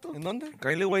este vato? ¿En dónde?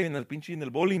 Cállale, güey, en el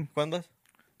bowling. ¿Cuándo es?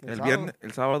 El El sábado. viernes,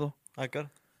 el sábado. ¿A qué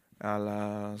hora?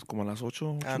 Como a las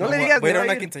 8. Ah, No le digas, voy a ir a me va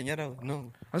una a ir. quinceañera, güey.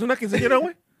 No, ¿Hace una quinceañera,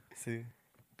 güey? sí.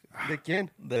 ¿De quién?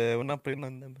 De una prima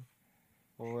en Denver.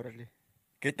 Órale.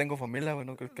 Que tengo familia, güey.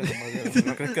 No creo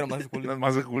que nomás es Julio. Las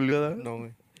más de julio, ¿verdad? No,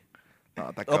 güey. No,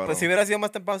 está Oh, cabrón. pues si hubiera sido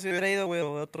más temprano, si hubiera ido, güey,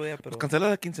 o otro día, pero... Pues cancela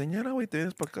la quinceañera, güey, te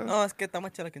vienes para acá. No, es que está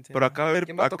más chida la quinceañera. Pero acá va a haber...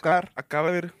 ¿Quién va a tocar? Acá va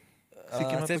a haber... Sí, ¿quién va a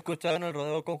 ¿Se tocar? escuchaba en el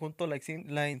rodeo conjunto la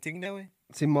insignia, güey?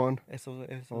 Simón. Eso.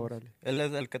 Órale. Él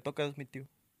es el que toca, es mi tío.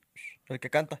 El que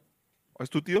canta. ¿Es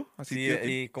tu tío? Así Sí, tío, tío.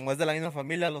 y como es de la misma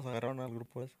familia, los agarraron al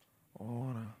grupo ese.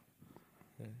 Ahora.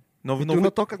 Sí. No, ¿Y no, tú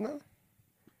no tocas nada?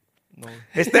 No, güey.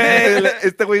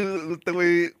 este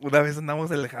güey, una vez andamos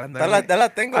en el jardín. Ya la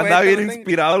tengo, güey. Andaba ya la bien tengo.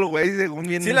 inspirado el güey, según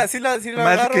bien. Sí la Más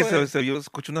agarro, que güey. se vio,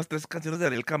 escuchó unas 3 canciones de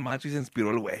Ariel Camacho y se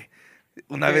inspiró el güey.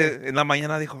 Una ¿Qué? vez, en la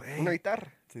mañana dijo, "Ey". Una guitarra.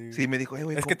 Sí, me dijo,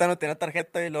 güey. Es que no tenía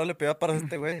tarjeta y luego le pedía para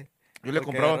este güey. Yo le porque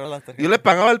compraba. agarró las tarjetas. Yo le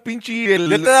pagaba el pinche. Yo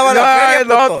te daba la feria,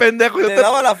 No, puto. pendejo. Yo Te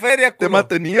daba la feria, te culo.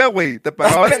 mantenía, güey. Te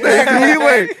pagaba sí,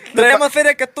 güey. Traía más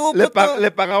feria que tú, puto. Le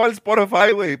pagaba el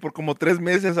Spotify, güey, por como 3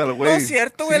 meses al güey. No es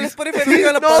cierto, güey. Sí, El Spotify nunca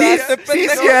lo no, pagaste, sí,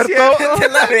 pendejo. cierto. Vete a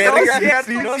la verga.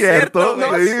 Sí, No es cierto,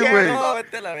 güey. sí, güey. No,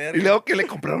 vete a la Y verga. luego que le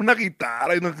compraron una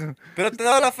guitarra. Y no, no Pero te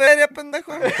daba la feria,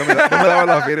 pendejo. me daba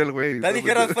la feria el güey. Ya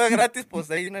dijeras fue gratis, pues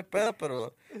ahí no hay pedo,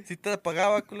 pero sí te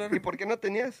pagaba, culero. ¿Y por qué no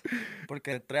tenías?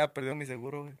 Porque traía perdido mi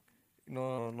seguro, güey.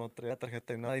 No traía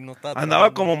tarjeta ni nada y no estaba Andaba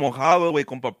trabajando. como mojado, güey,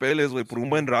 con papeles, güey, por un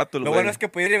buen rato, el Lo güey. bueno es que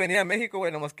podía ir y venir a México, güey,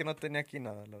 nomás que no tenía aquí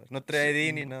nada, la verdad. No traía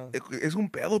ID ni nada. Es un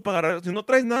pedo pagar. Si no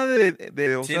traes nada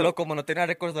o Sí, sea, luego como no tenía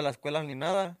récords de la escuela ni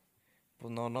nada,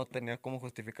 pues no tenía cómo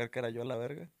justificar que era yo la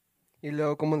verga. ¿Y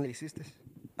luego cómo le hiciste?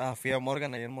 Ah, fui a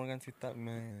Morgan, ayer Morgan sí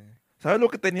 ¿Sabes lo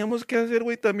que teníamos que hacer,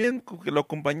 güey? También, que lo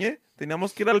acompañé.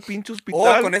 Teníamos que ir al pinche Oh,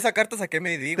 hospital. con esa carta saqué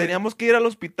mi ID, güey. Teníamos que ir al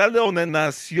hospital de donde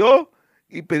nació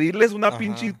y pedirles una Ajá.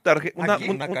 pinche tarjeta. Aquí,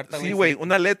 una carta, sí, güey, güey,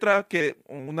 sí.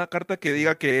 una carta que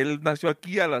diga que él nació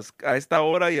aquí a esta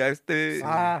hora y a este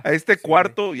Sí,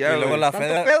 cuarto. güey. Ya, Y luego güey. la ¿Tanto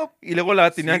Feda... pedo? Y luego la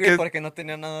Sí, tenían güey, que... porque no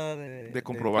tenía nada de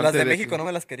comprobante Las de de México que- no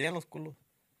me las querían los culos.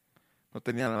 No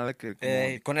tenía nada de que...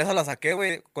 como- Con esa la saqué,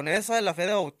 güey. Con esa de la fe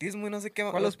de bautismo y no sé qué.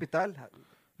 ¿Cuál hospital?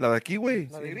 La de aquí, güey.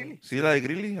 ¿La de Grilly? Sí, la de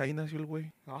Grilly. Ahí nació el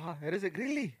güey. Ajá, ¿eres de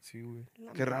Grilly? Sí, güey.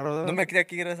 Qué raro, ¿verdad? No me crié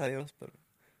aquí, gracias a Dios, pero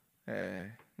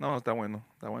No, está bueno.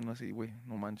 Está bueno así, güey.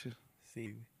 No manches.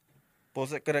 sí, güey.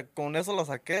 Pues con eso lo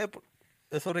saqué.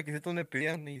 Esos requisitos me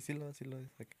pedían y sí lo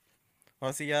saqué.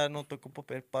 Ahora sí ya no te ocupo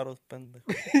pedir paros, pendejo.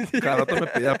 Cada rato me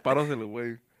pedía paros el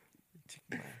güey.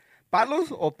 ¿Palos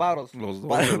o paros? Los dos.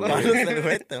 Paros, el güey. paros del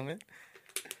güey también.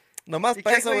 Nomás ¿Y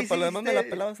para qué, eso, güey, güey, para lo si demás me la te-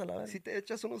 pelabas a la vez. ¿Si te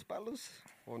echas unos palos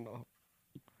o no?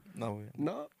 No, güey.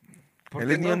 ¿No? ¿Por Él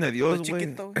qué es niño no? de Dios, Estoy güey.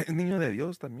 chiquito, güey. Es niño de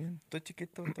Dios también. Estoy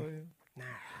chiquito, güey, todavía.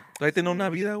 Todavía tiene una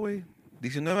vida, güey.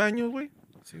 19 años, güey.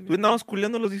 Sí, Tú güey. andabas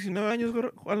culiando a los 19 años,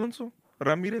 Alonso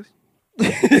Ramírez.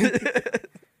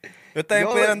 Yo también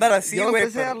pudiera andar así, yo güey.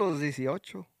 empecé a pero- los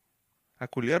 18. A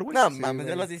culiar, güey. No, Sí, mames,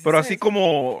 yo a güey. los 16. Pero así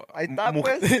como... Ahí está, mu-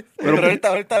 pues. Pero Pero,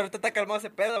 ahorita está calmado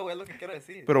ese pedo, güey, es lo que quiero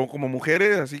decir. pero como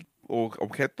mujeres, así, o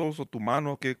objetos, o tu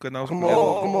mano, ¿qué andabas Como, culiando?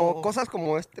 Oh. como cosas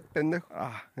como este pendejo.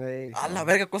 Ah, Ey. A la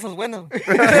verga, cosas buenas, güey.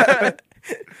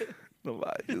 no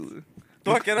vayas, güey.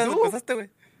 ¿Tú a qué hora ¿Tú? empezaste, güey?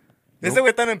 No. Ese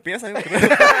güey también empieza, yo creo.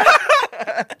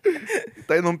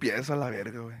 Todavía no empieza la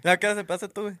verga, güey. ¿A qué hora empezaste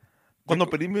tú, güey? Cuando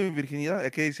perdí mi virginidad, hay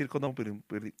que decir cuando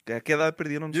perdí. ¿A qué edad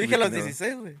perdieron Yo su dije a los virginidad?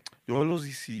 16, güey. Yo a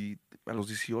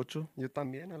los 18. Yo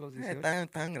también a los 18.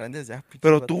 Estaban grandes ya, pinches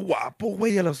Pero vatos. tú guapo,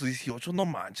 güey, a los 18, no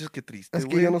manches, qué triste, Es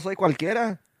que güey. yo no soy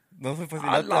cualquiera. No soy A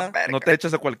facilita. la verga. No te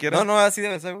echas a cualquiera. No, así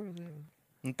debe ser, güey.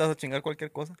 No te vas a chingar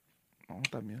cualquier cosa. No,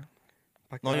 también.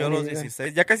 Pa' que No, yo a los diga.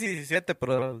 16. Ya casi 17,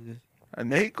 pero era los 10. ¿En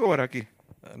México o era aquí?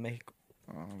 México.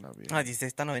 Ah, la verga. Ah,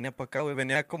 16 no venía para acá, güey.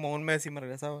 Venía como un mes y me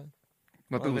regresaba.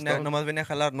 ¿No te Nomás venía, gustaba? nomás venía a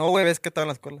jalar. No, güey, ves que estaba en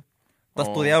la escuela. Oh.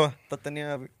 Estudiaba.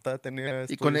 Tenía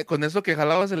 ¿Y con eso que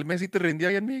jalabas el mes y te rendía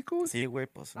allá en México? Güey? Sí, güey,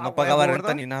 pues Ah, no pagaba huevo, renta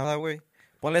 ¿verdad? ni nada, güey.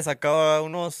 Ponle, sacaba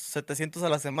unos 700 a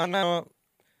la semana.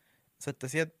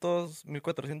 700,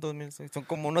 1400, 1600. Son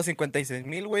como unos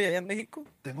 56,000, güey, allá en México.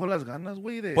 Tengo las ganas,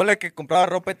 güey, de... Ponle que compraba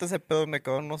ropa y todo ese pedo me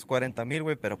quedó unos 40,000,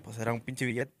 güey, pero pues era un pinche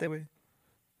billete, güey.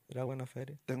 Era buena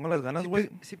feria. Tengo las ganas, ¿Sí, güey.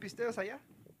 ¿Sí pisteas allá?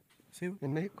 Sí, güey.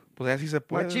 En México. Pues ya sí se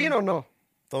puede. ¿Machín o no?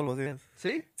 Todos los días.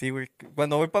 ¿Sí? Sí, güey.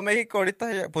 Cuando voy para México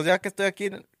ahorita, pues ya que estoy aquí,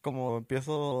 como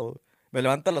empiezo... Me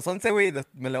levanto a las 11, güey, y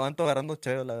me levanto agarrando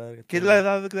chévere, la verga. ¿Qué es la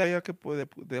edad de allá que puede,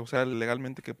 o sea,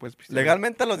 legalmente que puedes pistear?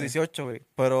 Legalmente a los 18, güey,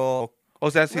 pero... O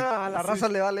sea, sí. No, a la raza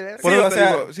le vale ver. Sí, Por eso o te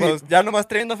sea, digo, sí. pues ya nomás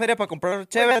trayendo feria para comprar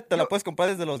chévere, te la yo- puedes comprar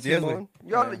desde los 10, güey.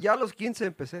 Yo ya a los 15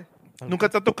 empecé. ¿Nunca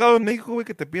te ha tocado en México, güey,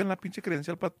 que te pidan la pinche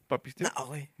credencial para pistear? No,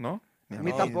 güey. ¿No? Ni A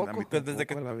mí tampoco. Pues desde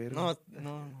que... a la verga.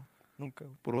 No, nunca,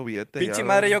 güey. Puro billete. Pinche ya,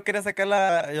 madre, güey. yo quería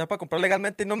sacarla ya para comprar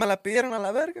legalmente y no me la pidieron a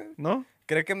la verga. ¿No?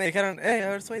 Creo que me dijeron, a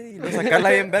ver, soy, y lo sacarla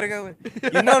bien verga, güey.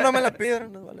 Y no me la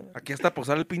pidieron, no vale. Aquí hasta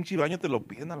posar el pinche baño te lo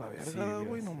piden a la verga, Sí,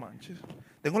 güey, Dios. no manches.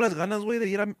 Tengo las ganas, güey, de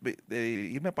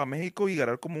irme para México y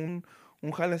agarrar como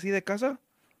un jale así de casa.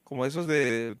 Como esos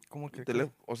de... ¿Cómo que?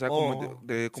 o sea, Oh, como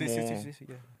de como sí,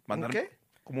 ya. mandar... qué?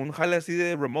 Como un jale así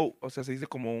de remote. O sea, se dice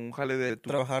como un jale de...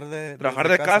 Trabajar de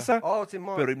de casa, Oh,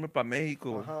 Simón. pero irme para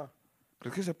México. Güey. Ajá.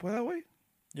 ¿Crees que se pueda, güey?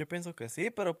 Yo pienso que sí,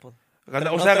 pero pues... Ganar-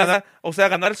 No o, sea, te-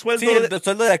 ganar sueldo Sí, de, el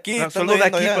sueldo de aquí. ganar estando sueldo de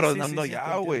yendo aquí, allá, pero sí, andando sí, sí, allá, te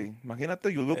entiendo. güey.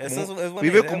 Imagínate, yo vivo Eso como, es buena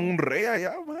vive idea, como güey. un rey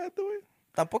allá, imagínate, güey.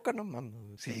 Tampoco no mames.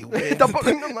 güey. Sí, güey.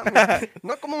 Tampoco, no mames.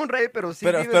 No como un rey, pero sí.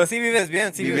 Pero sí vives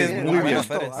bien, sí Vives vives muy bien. buenas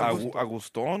ferias, sí. a A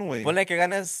gustón, güey. Ponle que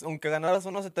ganes, aunque ganaras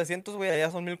unos 700, güey,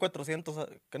 allá son 1,400,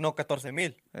 no,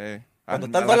 14,000. Cuando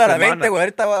está el la dólar a semana. 20, güey,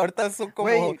 ahorita son como...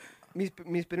 Güey,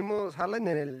 mis primos jalan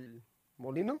en el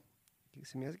molino. Y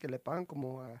se me hace que le pagan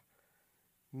como a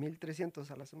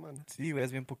 1,300 a la semana. Sí, güey,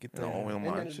 es bien poquito. No, güey. güey, no En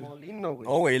el manches. molino, güey.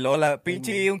 Oh, güey, luego la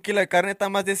pinche, un kilo de carne está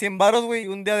más de 100 baros, güey.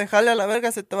 Un día de jale a la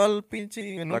verga, se te va el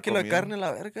pinche en un La kilo de comida. carne a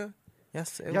la verga. Ya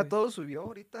sé, Ya güey. todo subió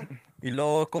ahorita. Y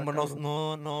luego, como Está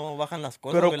no bajan las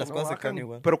cosas, Pero güey, las no cosas se bajan. quedan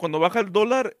igual. Pero cuando baja el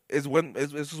dólar, eso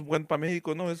es buen para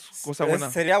México, ¿no? Es cosa buena.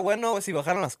 Sería bueno si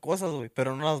bajaran las cosas, güey,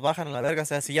 pero no las bajan a la verga. O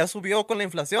sea, si ya subió con la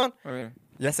inflación,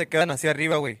 ya se quedan así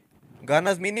arriba, güey.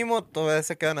 Ganas mínimo, todavía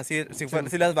se quedan así.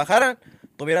 Si las bajaran,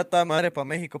 tuviera toda madre para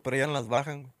México, pero ya no las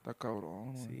bajan, güey. Está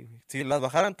cabrón, güey. Sí, güey. Si las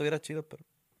bajaran, tuviera chido, pero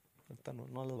ahorita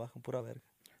no las bajan, pura verga.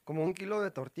 Como un kilo de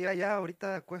tortilla ya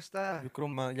ahorita cuesta. Yo creo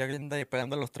más, ya anda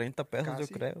pegando los 30 pesos, Casi.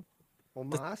 yo creo. ¿O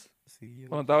más? Sí, güey.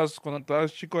 Cuando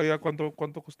estabas chico allá, ¿cuánto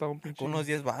costaba un pinche? Con unos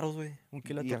 10 baros, güey. Un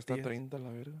kilo de Y hasta tortillas. 30, la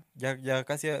verga. Ya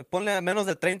casi, ponle a menos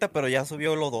de 30, pero ya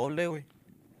subió lo doble, güey.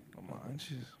 No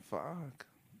manches, fuck.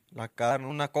 La carne,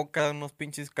 una coca, unos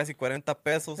pinches casi 40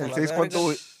 pesos. a ¿El la 6 verga. cuánto,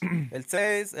 güey? El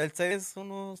 6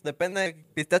 unos, depende,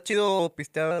 pisteas chido o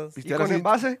pisteas. ¿Y Pistear con así-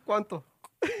 envase cuánto?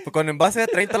 Con envase de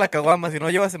 30 la caguama, si no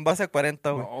llevas envase a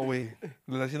 40, güey. No, güey.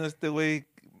 Le está haciendo este güey.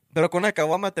 Pero con una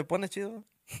caguama te pone chido.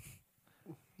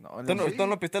 No, ¿Tú no, Sí. tú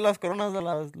no pisteas las coronas de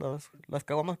las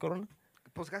caguamas coronas?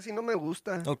 Pues casi no me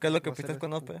gusta. ¿O qué es lo que No sé, pisteas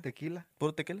cuando pedas? Tequila,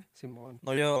 ¿Puro tequila? Simón.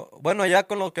 No, bueno, ya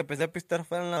con lo que empecé a pistear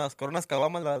fueron las coronas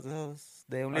caguamas, las de esas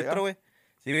de 1 ¿Ah, ya? litro, güey.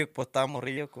 Sí, güey, pues estaba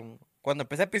morrillo cuando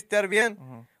empecé a pistear bien,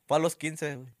 Ajá. fue a los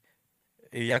 15, güey.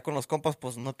 Y ya con los compas,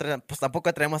 pues pues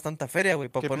tampoco traíamos tanta feria, güey.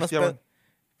 Para ¿Qué ponernos pisteaban?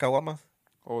 caguamas,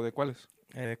 ¿O de cuáles?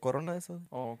 corona eso.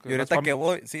 Oh, ok. Y ahorita que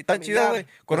voy, sí, tan familiar. chido, güey.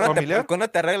 Corona familiar? corona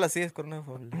te arreglas, sí, es corona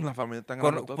familiar. La familia tan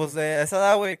Con- grande. pues de esa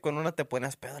edad, güey, con una te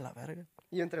pones pedo a la verga.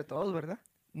 Y entre todos, ¿verdad?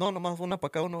 No, nomás una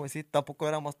para cada uno, güey. Sí, tampoco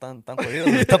éramos tan jodidos,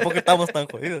 güey. Tampoco estábamos tan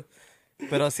jodidos.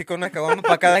 Pero sí con una caguama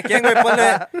para cada quien, güey.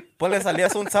 Ponle,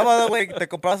 salías un sábado, güey, te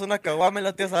comprabas una caguama y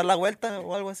la te ibas a dar la vuelta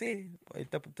o algo así. Ahí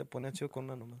te ponías chido con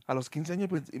una nomás. A los 15 años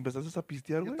pues, empezaste a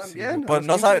pistear, Yo güey. también. a Pues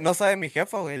los 15. no sabe mi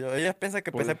jefa, güey. Ella piensa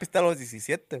que Pues- empecé a pistear a los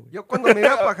 17, güey. Yo cuando me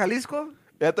iba para Jalisco,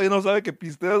 Ella todavía no sabe que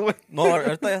pisteas, güey. No,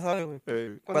 ahorita ya sabe, güey.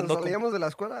 cuando Cuando salíamos de la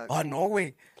escuela, Ah, no,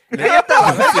 güey. Di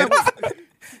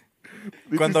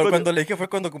tu Cuando historia. le dije fue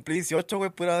cuando cumplí 18,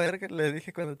 güey, pura verga. Le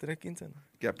dije cuando tenía 15, ¿no?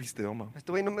 Que a pisteo, ma.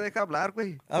 este güey no me deja hablar,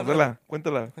 güey. Cuéntala.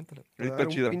 Cuéntale. Me va a Ahorita dar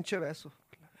un chida. pinche beso.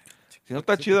 Si no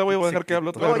está chida, güey, voy a dejar que hable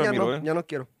otra No, vez, ya Ramiro, no, eh. ya no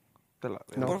quiero. Te la-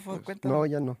 No, Por favor, pues. cuéntale. No,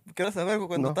 ya no. Quiero saber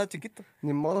cuando No. estaba chiquito.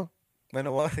 Ni modo.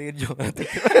 Bueno, voy a seguir yo. Dale,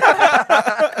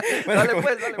 como,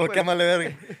 pues, dale, como pues. que amale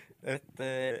verga.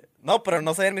 No, pero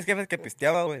no sabían mis jefes que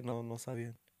pisteaba, güey. No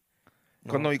sabían.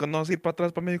 No. ¿Y cuándo vas a ir para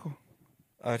atrás, para México?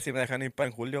 A ver si me dejan ir para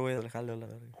en julio, güey, del jale a la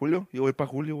verga. ¿Julio? Yo voy para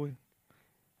julio, güey.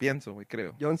 Pienso, güey,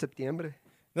 creo. Yo en septiembre.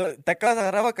 No, te acabas de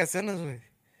agarrar vacaciones, güey.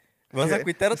 ¿Me vas a Sí,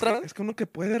 cuitar es otra que- vez? Es que uno que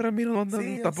puede, Ramiro, no,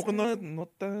 Sí, yo tampoco sé. no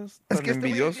estás Es tan que este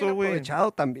güey es bien envidioso, güey.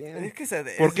 aprovechado también. Es que se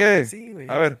 ¿Por qué? Sí, güey.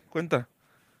 A ver, cuenta.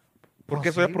 ¿Por Pues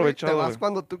qué soy sí, güey, aprovechado, Te vas güey?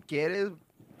 cuando tú quieres.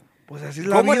 Pues así es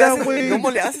la ¿Cómo le vida, haces, güey.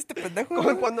 ¿Cómo le haces este pendejo? Como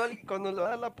güey? cuando le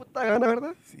da la puta gana,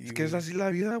 ¿verdad? Sí, Es que es güey. así la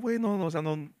vida, güey. No, o sea,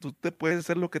 no, tú te puedes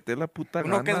hacer lo que te dé la puta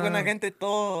Uno gana. que es buena gente y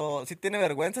todo, sí tiene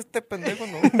vergüenza este pendejo,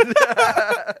 ¿no?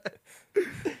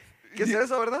 ¿Qué es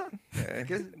eso, verdad? Eh.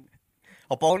 ¿Qué es?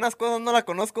 O para unas cosas no la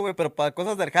conozco, güey, pero para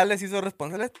cosas del jale sí soy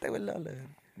responsable este, güey.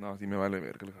 No, sí me vale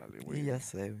ver que le jale, güey. Y ya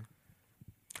sé, güey.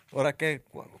 Ahora qué,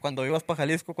 cuando ibas para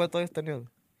Jalisco, ¿cuánto habías tenido?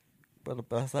 Bueno,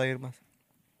 vas a ir más.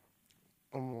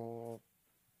 Como,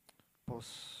 pues,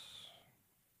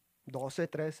 12,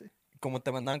 13, ¿Cómo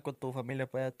te mandaban con tu familia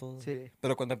para allá todo? sí,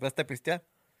 Pero cuando empezaste a pistear,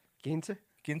 15,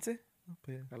 ¿15? No,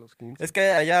 pues ya. a los 15. Es que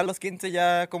allá a los 15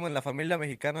 ya, como en la familia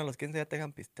mexicana, a los 15 ya te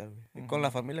dejan pistear, güey. Y con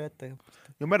la familia ya te dejan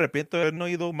pistear. Yo me arrepiento de haber no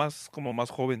ido como más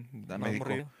joven a Más México.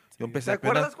 morrillo. Yo Sí. empecé ¿Te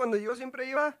apenas, acuerdas cuando yo siempre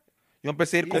iba? yo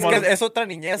empecé a ir Es como Es a que los- es otra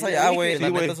niñez Sí, allá, dije, güey. sí, La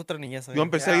güey. neta es otra niñez allá. yo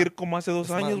empecé a Ya. ir como hace 2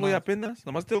 Es más- años, güey, más- apenas.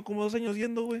 Nomás tengo como 2 años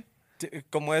yendo, güey. Sí,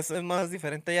 como es más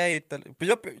diferente allá y tal. Pues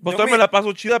yo Pues todavía me la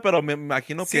paso chida, pero me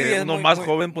imagino Sí, que es uno muy- más muy-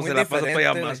 joven, pues muy se la pasa todavía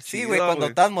diferente, más güey. chida, Sí, güey, cuando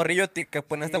estabas morrillo, que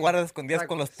ponías Sí. te guardas escondidas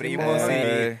con los Sí, primos. mon. Y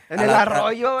En En a el la-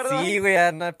 arroyo, ¿verdad? Sí, güey,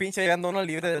 anda pinche llegando uno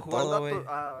libre de Jugando todo, güey.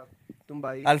 a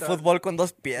tumbaditas. Al fútbol con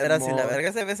 2 piedras y la Simón.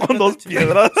 verga se ve. Con 2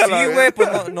 piedras. a la Sí, vez. güey,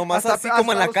 pues nomás Hasta- así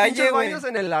como en hasta la los calle, pinches güey. baños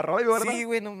en el arroyo, ¿verdad? Sí,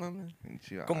 güey, no mames.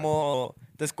 Pinche vato. Como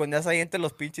te escondías ahí entre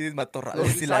los pinches Los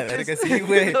matorrales y la bisaches. verga, sí,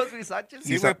 güey. Los bisaches.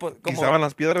 Sí, güey, pues, como Pisaban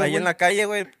las piedras, ahí güey. en la calle,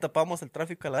 güey, tapábamos el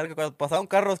tráfico a la verga. Cuando pasaba un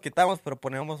carro los quitábamos, pero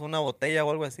poníamos una botella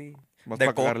o algo así. Más De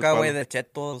pa' cagar el coca, güey, palo. de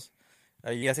chetos.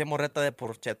 Ahí hacíamos reta de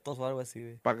por chetos o algo así,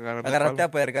 güey. Para agarrar el Agarrarte palo.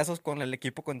 a vergazos con el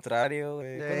equipo contrario,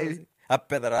 güey. cosas Ey. así. A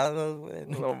pedradas, güey.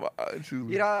 No manches,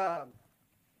 güey. Ir a...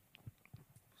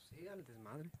 Sí, al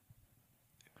desmadre.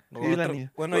 No, Sí, la otro-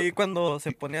 niña. bueno, ahí cuando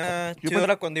se ponía Yo chido me-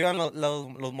 era cuando iban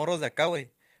los morros de acá,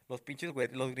 güey. Los pinches, güey,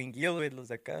 los gringuillos, güey, los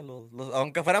de acá.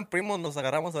 Aunque fueran primos, nos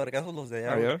agarramos a vergazos los de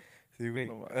allá, ¿Ah, güey. ya? Sí, güey.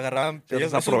 No mames. Agarraban. Sí, Esos,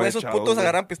 esos esos aprovechados, putos güey.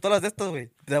 agarraban pistolas de estas, güey.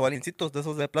 De balincitos, de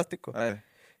esos de plástico. A ver.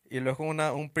 Y luego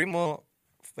un primo,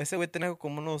 ese güey tenía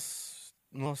como unos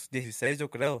 16, yo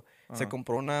creo. Se Ajá.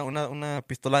 compró una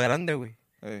pistola grande, güey.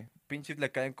 Ey. Pinches,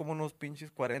 le caen como unos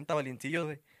pinches 40 balincillos,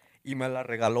 güey. Y me la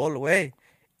regaló, el güey.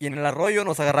 Y en el arroyo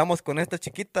nos agarramos con estas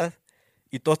chiquitas.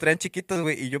 Y todos traían chiquitas,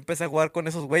 güey. Y yo empecé a jugar con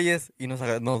esos güeyes. Y nos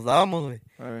dábamos, güey.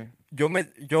 A ver.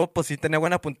 Yo pues sí tenía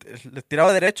buena punta. Le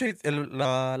tiraba derecho y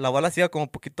la bala hacía como un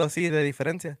poquito así de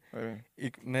diferencia. A ver.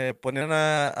 Y me ponían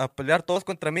a pelear todos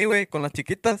contra mí, güey, con las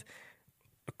chiquitas.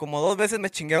 como 2 veces me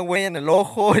chingué a un güey en el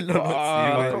ojo. Y sí,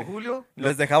 güey. Otro Julio.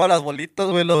 Les dejaba las bolitas,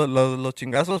 güey, los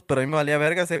chingazos, pero a mí me valía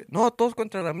verga. No, todos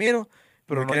contra Ramiro.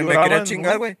 Pero no Me lloraban, quería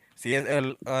chingar, ¿no? güey. Sí,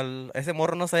 ese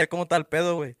morro no sabía cómo está el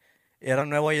pedo, güey. Era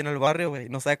nuevo ahí en el barrio, güey.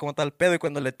 No sabía cómo está el pedo. Y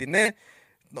cuando le atiné,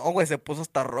 no, güey, se puso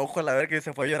hasta rojo a la verga y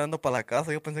se fue llorando para la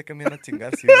casa. Yo pensé que me iban a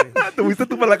chingar, sí, güey. ¿Te fuiste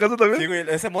tú para la casa también? Sí, güey,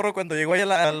 ese morro cuando llegó ahí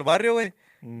al barrio, güey,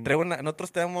 Mm.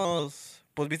 nosotros tenemos,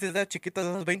 pues, bicis de chiquitas de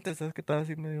esas 20, ¿sabes? Que estaba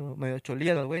así medio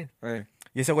cholías, güey.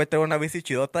 Y ese güey trae una bici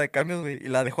chidota de cambios, güey, y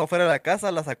la dejó afuera de la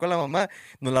casa, la sacó la mamá,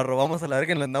 nos la robamos a la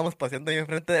verga y la andamos paseando ahí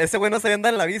enfrente. Ese güey no sabía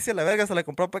andar en la bici, a la verga, se la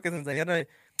compró para que se enseñara.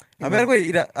 A ver, güey,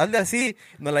 mira, hazle así,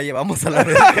 nos la llevamos a la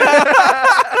verga.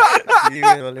 Sí,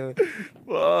 güey, vale, güey.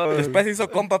 Ay. Después se hizo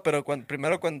compa, pero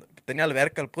primero cuando tenía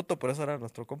alberca el puto, por eso era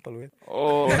nuestro compa, el güey.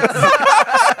 Oh.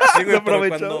 Sí, güey, Se pero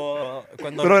aprovechó.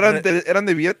 cuando ¿Pero eran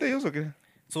de billete ellos o qué?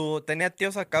 tenía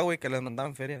tíos acá, güey, que les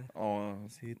mandaban feria. Oh.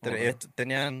 Sí, Órale.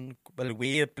 tenían el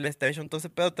Wii, el PlayStation, todo ese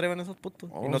pedo traían esos putos.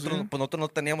 Oh, y nosotros, sí. pues nosotros no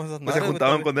teníamos esas Pues se madres, güey,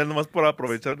 juntaban todavía. con él nomás por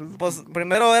aprovechar. Pues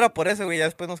primero era por eso, güey, ya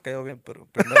después nos cayó bien, pero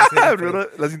primero sí. Primero,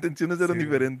 las intenciones eran Sí, güey.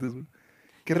 diferentes, güey.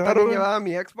 Qué Yo raro, también güey. llevaba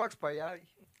mi Xbox para allá.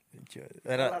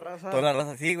 Era Toda la raza. toda la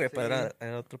raza así, güey, Sí. pero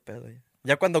era otro pedo.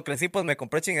 Ya cuando crecí, pues me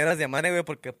compré chingueras de Amane, güey,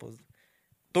 porque pues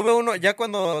tuve uno, ya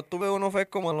cuando tuve uno fue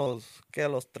como a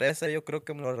los 13, yo creo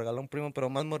que me lo regaló un primo, pero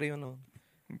más morillo no.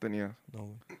 No tenías. No,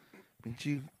 güey.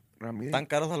 Pinche Ramírez. Tan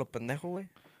caros a los pendejos, güey.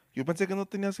 Yo pensé que no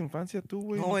tenías infancia tú,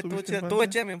 güey. No, güey, tuviste tuve infancia?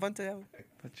 chida mi infancia ya, güey.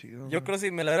 Está chido. Yo güey. creo que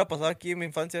si me la hubiera pasado aquí en mi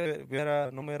infancia,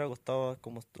 no me hubiera gustado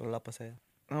como la pasé allá.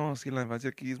 No, sí, la infancia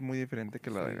aquí es muy diferente que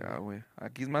la de Sí. allá, güey.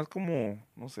 Aquí es más como,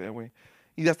 no sé, güey.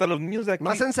 Y hasta los niños de aquí.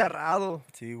 Más encerrado.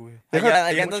 Sí, güey. Deja-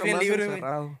 Allá andas Mucho bien más libre, güey.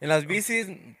 encerrado. En las bicis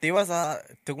te ibas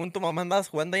según tu mamá andabas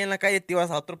jugando ahí en la calle, te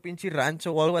ibas a otro pinche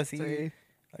rancho o algo así. Sí.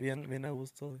 Bien a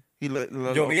gusto, güey. Y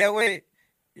Llovía, güey,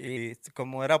 y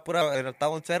como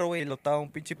estaba un cerro, güey, y lo estaba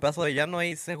un pinche pedazo de llano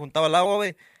ahí, se juntaba el agua,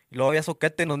 güey, y luego había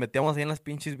soquete y nos metíamos ahí en las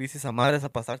pinches bicis a madres a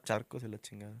pasar charcos y la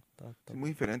chingada. Es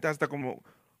muy diferente, hasta como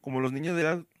los niños de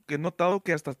edad, que he notado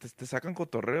que hasta te sacan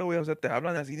cotorreo, güey. O sea, te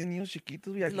hablan así de niños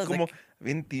chiquitos, güey. Aquí Los de como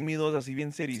bien tímidos, así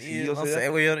bien Sí, sericillos. no sé,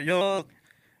 güey,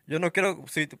 yo no quiero,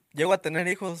 si llego a tener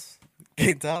hijos,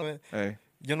 quién sabe.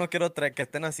 Yo no quiero que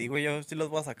estén así, güey. Yo sí los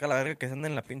voy a sacar a la verga que se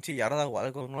anden en la pinche yarda o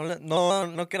algo.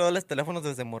 No quiero darles teléfonos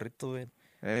desde morritos, güey.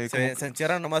 Se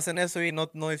encierran nomás en eso y no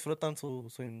disfrutan su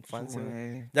infancia,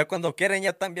 güey. Ya cuando quieren,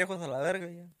 ya están viejos a la verga,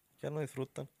 ya no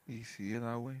disfrutan. Y sí,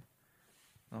 da, güey.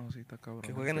 No, sí, está cabrón.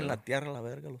 Que jueguen en la tierra a la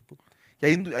verga, los putos. ¿Y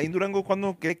ahí en Durango,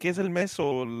 cuándo, qué es el mes?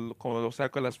 O sea,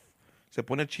 que se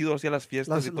pone chido hacia las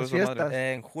fiestas y todo las eso, madre. fiestas.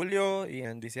 En julio y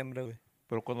en diciembre, güey.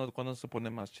 Pero ¿cuándo se pone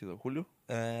más chido? ¿Julio?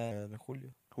 En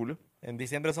julio. ¿Julio? En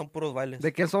diciembre son puros bailes.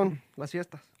 ¿De qué son las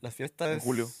fiestas? Las fiestas En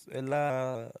julio. es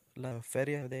la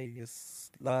feria de ahí,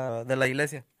 es de la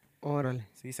iglesia. Órale.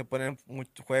 Sí, se ponen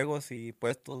muchos juegos y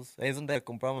puestos. Ahí es donde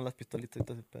compramos las pistolitas y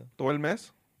todo ese pedo. ¿Todo el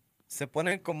mes? Se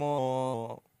ponen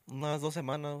como unas 2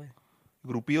 semanas, güey.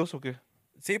 ¿Grupíos o qué?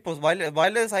 Sí, pues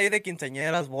bailes ahí de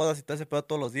quinceañeras, bodas y todo ese pedo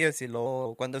todos los días. Y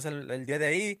luego, cuando es el día de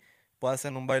ahí, pues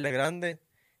hacen un baile grande.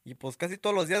 Y pues casi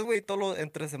todos los días, güey,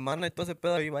 entre semana y todo ese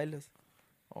pedo hay bailes.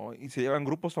 Oh, ¿y se llevan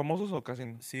grupos famosos o casi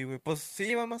no? Sí, güey, pues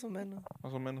sí, va más o menos.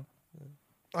 Más o menos.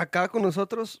 Acá con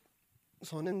nosotros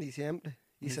son en diciembre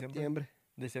y Diciembre. septiembre.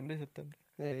 Diciembre y septiembre.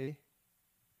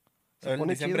 Se En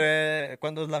pone diciembre,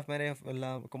 ¿cuándo es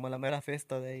como la mera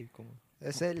fiesta de ahí? Como... chido.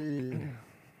 Es el...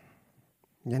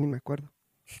 Ya ni me acuerdo.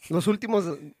 Los últimos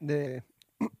de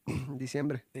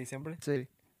diciembre. ¿De diciembre? Sí.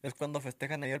 ¿Es cuando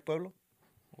festejan ahí el pueblo?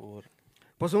 ¿O...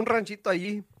 Pues un ranchito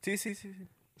allí. Sí.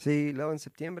 Sí, luego en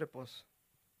septiembre, pues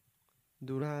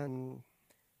duran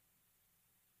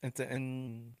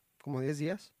En como 10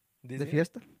 días de Disney.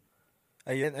 fiesta.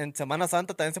 Ahí en Semana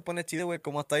Santa también se pone chido, güey.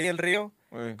 Como está ahí el río,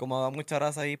 Güey. como va mucha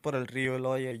raza ahí por el río, y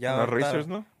luego ya Las ahorita racers,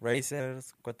 ¿no?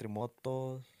 Racers,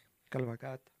 cuatrimotos,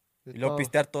 Calvacata. de y luego todo.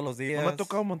 pistear todos los días. No me ha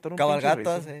tocado montar un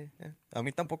Cabalgatas, pinche A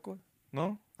mí tampoco, güey.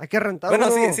 ¿No? Hay que rentar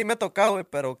Bueno, uno. sí me ha tocado, güey,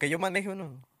 pero que yo maneje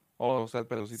uno. O sea,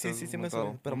 pero sí Sí, te sí, has sí me montado.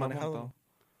 subí, pero No me he manejado. montado.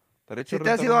 Estaría ¿Sí chido te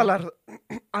has rentar ido a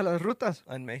uno. a las rutas?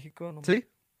 En México, ¿no? Sí.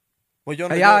 Pues yo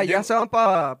no. Allá se van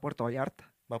para Puerto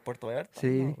Vallarta. ¿Va a Puerto Vallarta? Sí.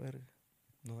 No, verga.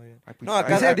 No, ya. Ay, pues, No,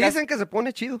 acá- Dicen que se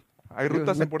pone chido. ¿Hay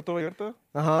rutas me- en Puerto Vallarta?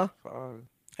 Ajá. Ah,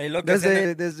 Ahí lo que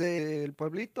hacen Desde el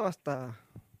pueblito hasta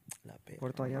La perra.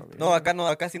 Puerto Vallarta. No,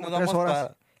 acá sí nos Como 3 vamos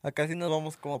horas. acá sí nos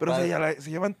vamos como pero para... se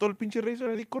llevan todo el pinche racer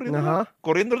ahí corriendo. Ajá.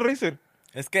 Corriendo el racer.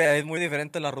 Es que es muy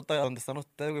diferente la ruta de donde están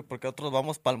ustedes, güey, porque nosotros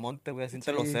vamos pa'l monte, güey, así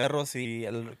entre los Sí. cerros y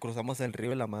cruzamos el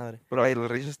río y la madre. Pero ahí, los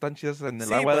ríos están chidas en el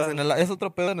Sí, agua. pues ¿verdad? es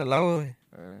otro pedo en el agua, güey.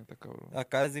 Está cabrón.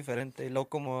 Acá es diferente. Y luego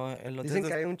como en los Dicen días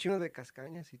que de hay un chingo de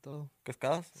cascañas y todo.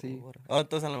 cascadas. Sí.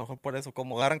 Entonces a lo mejor por eso,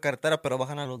 como agarran carretera, pero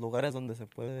bajan a los lugares donde se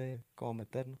puede como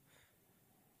meter, ¿no?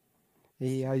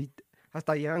 Y ahí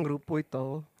hasta llegan grupo y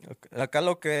todo. Acá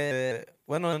lo que,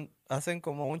 bueno, hacen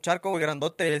como un charco, güey,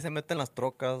 grandote, y ahí se meten las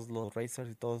trocas, los racers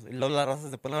y todos. Y luego las razas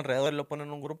se ponen alrededor y lo ponen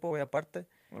en un grupo, güey, aparte.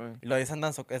 Güey. Y luego ahí se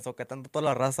andan soquetando toda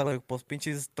la raza, güey. Pues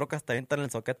pinches trocas te avientan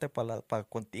el soquete para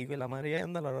contigo y la madre. Y ahí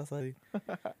anda la raza ahí.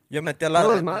 Yo metí a la...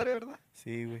 Todo es madre, ¿verdad?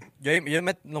 Sí, güey.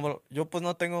 Yo pues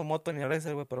no tengo moto ni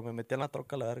racer, güey, pero me metí a la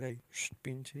troca a la verga y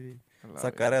pinche A la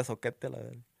sacar de soquete a la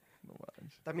verga. No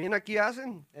manches. También aquí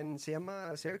hacen, se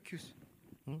llama Syracuse.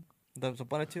 Se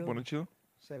pone chido. ¿Pone chido?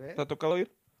 ¿Se ve? ¿Te ha tocado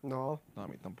ir? No, No, a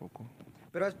mí tampoco.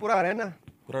 pero es pura arena.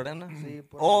 ¿Pura arena? Sí,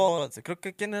 pura Creo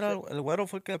que quién era el güero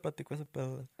fue el que platicó ese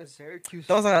pedo. Es Syracuse.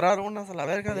 Te vas a agarrar unas a la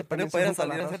verga, Sí, de también perdido para ir a se junta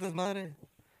salir la a hacer raza. desmadre.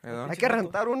 ¿Verdad? Hay que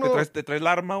rentar uno. Te traes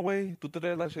la arma, güey. Tú te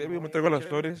traes la cheve, yo me traigo las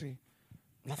flores y...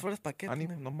 ¿Las flores para qué? Ánimo,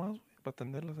 pendejo? nomás, güey, para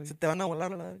atenderlas ahí. Se te van a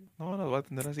volar a la verga. No, las voy a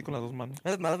atender así con las dos manos.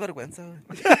 Es más vergüenza, güey.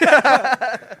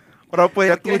 Pero pues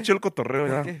ya tuvo qué? chido el cotorreo,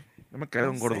 ya. qué? Ya me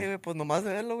cayeron No gordo. sé, güey, pues nomás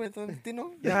de verlo, güey, todo el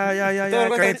destino. Ya, ¿Te ya, das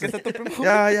cuenta que cállate. está tu primo?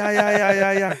 Ya,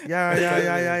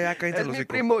 cállate Es los mi hocico.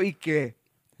 primo, ¿y qué?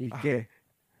 ¿Y qué?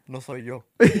 No soy yo.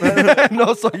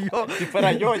 No soy yo. Si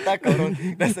fuera yo, está cabrón.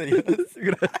 Gracias a Dios.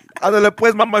 Ándale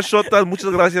pues, mamashotas,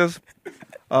 muchas gracias.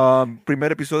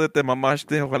 Primer episodio de Te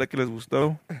Mamashte, ojalá que les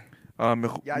gustó.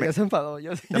 Ya se enfadó.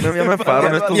 ya me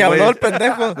enfadaron estos Ni habló el güeyes.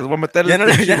 pendejo. Les voy a meter Ya el no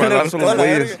le- pinche ya no le balazo a gustó los a la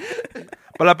güeyes.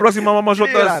 Para la próxima,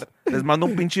 mamashotas, Llorar. les mando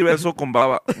un pinche beso con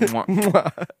baba.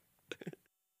 Mua.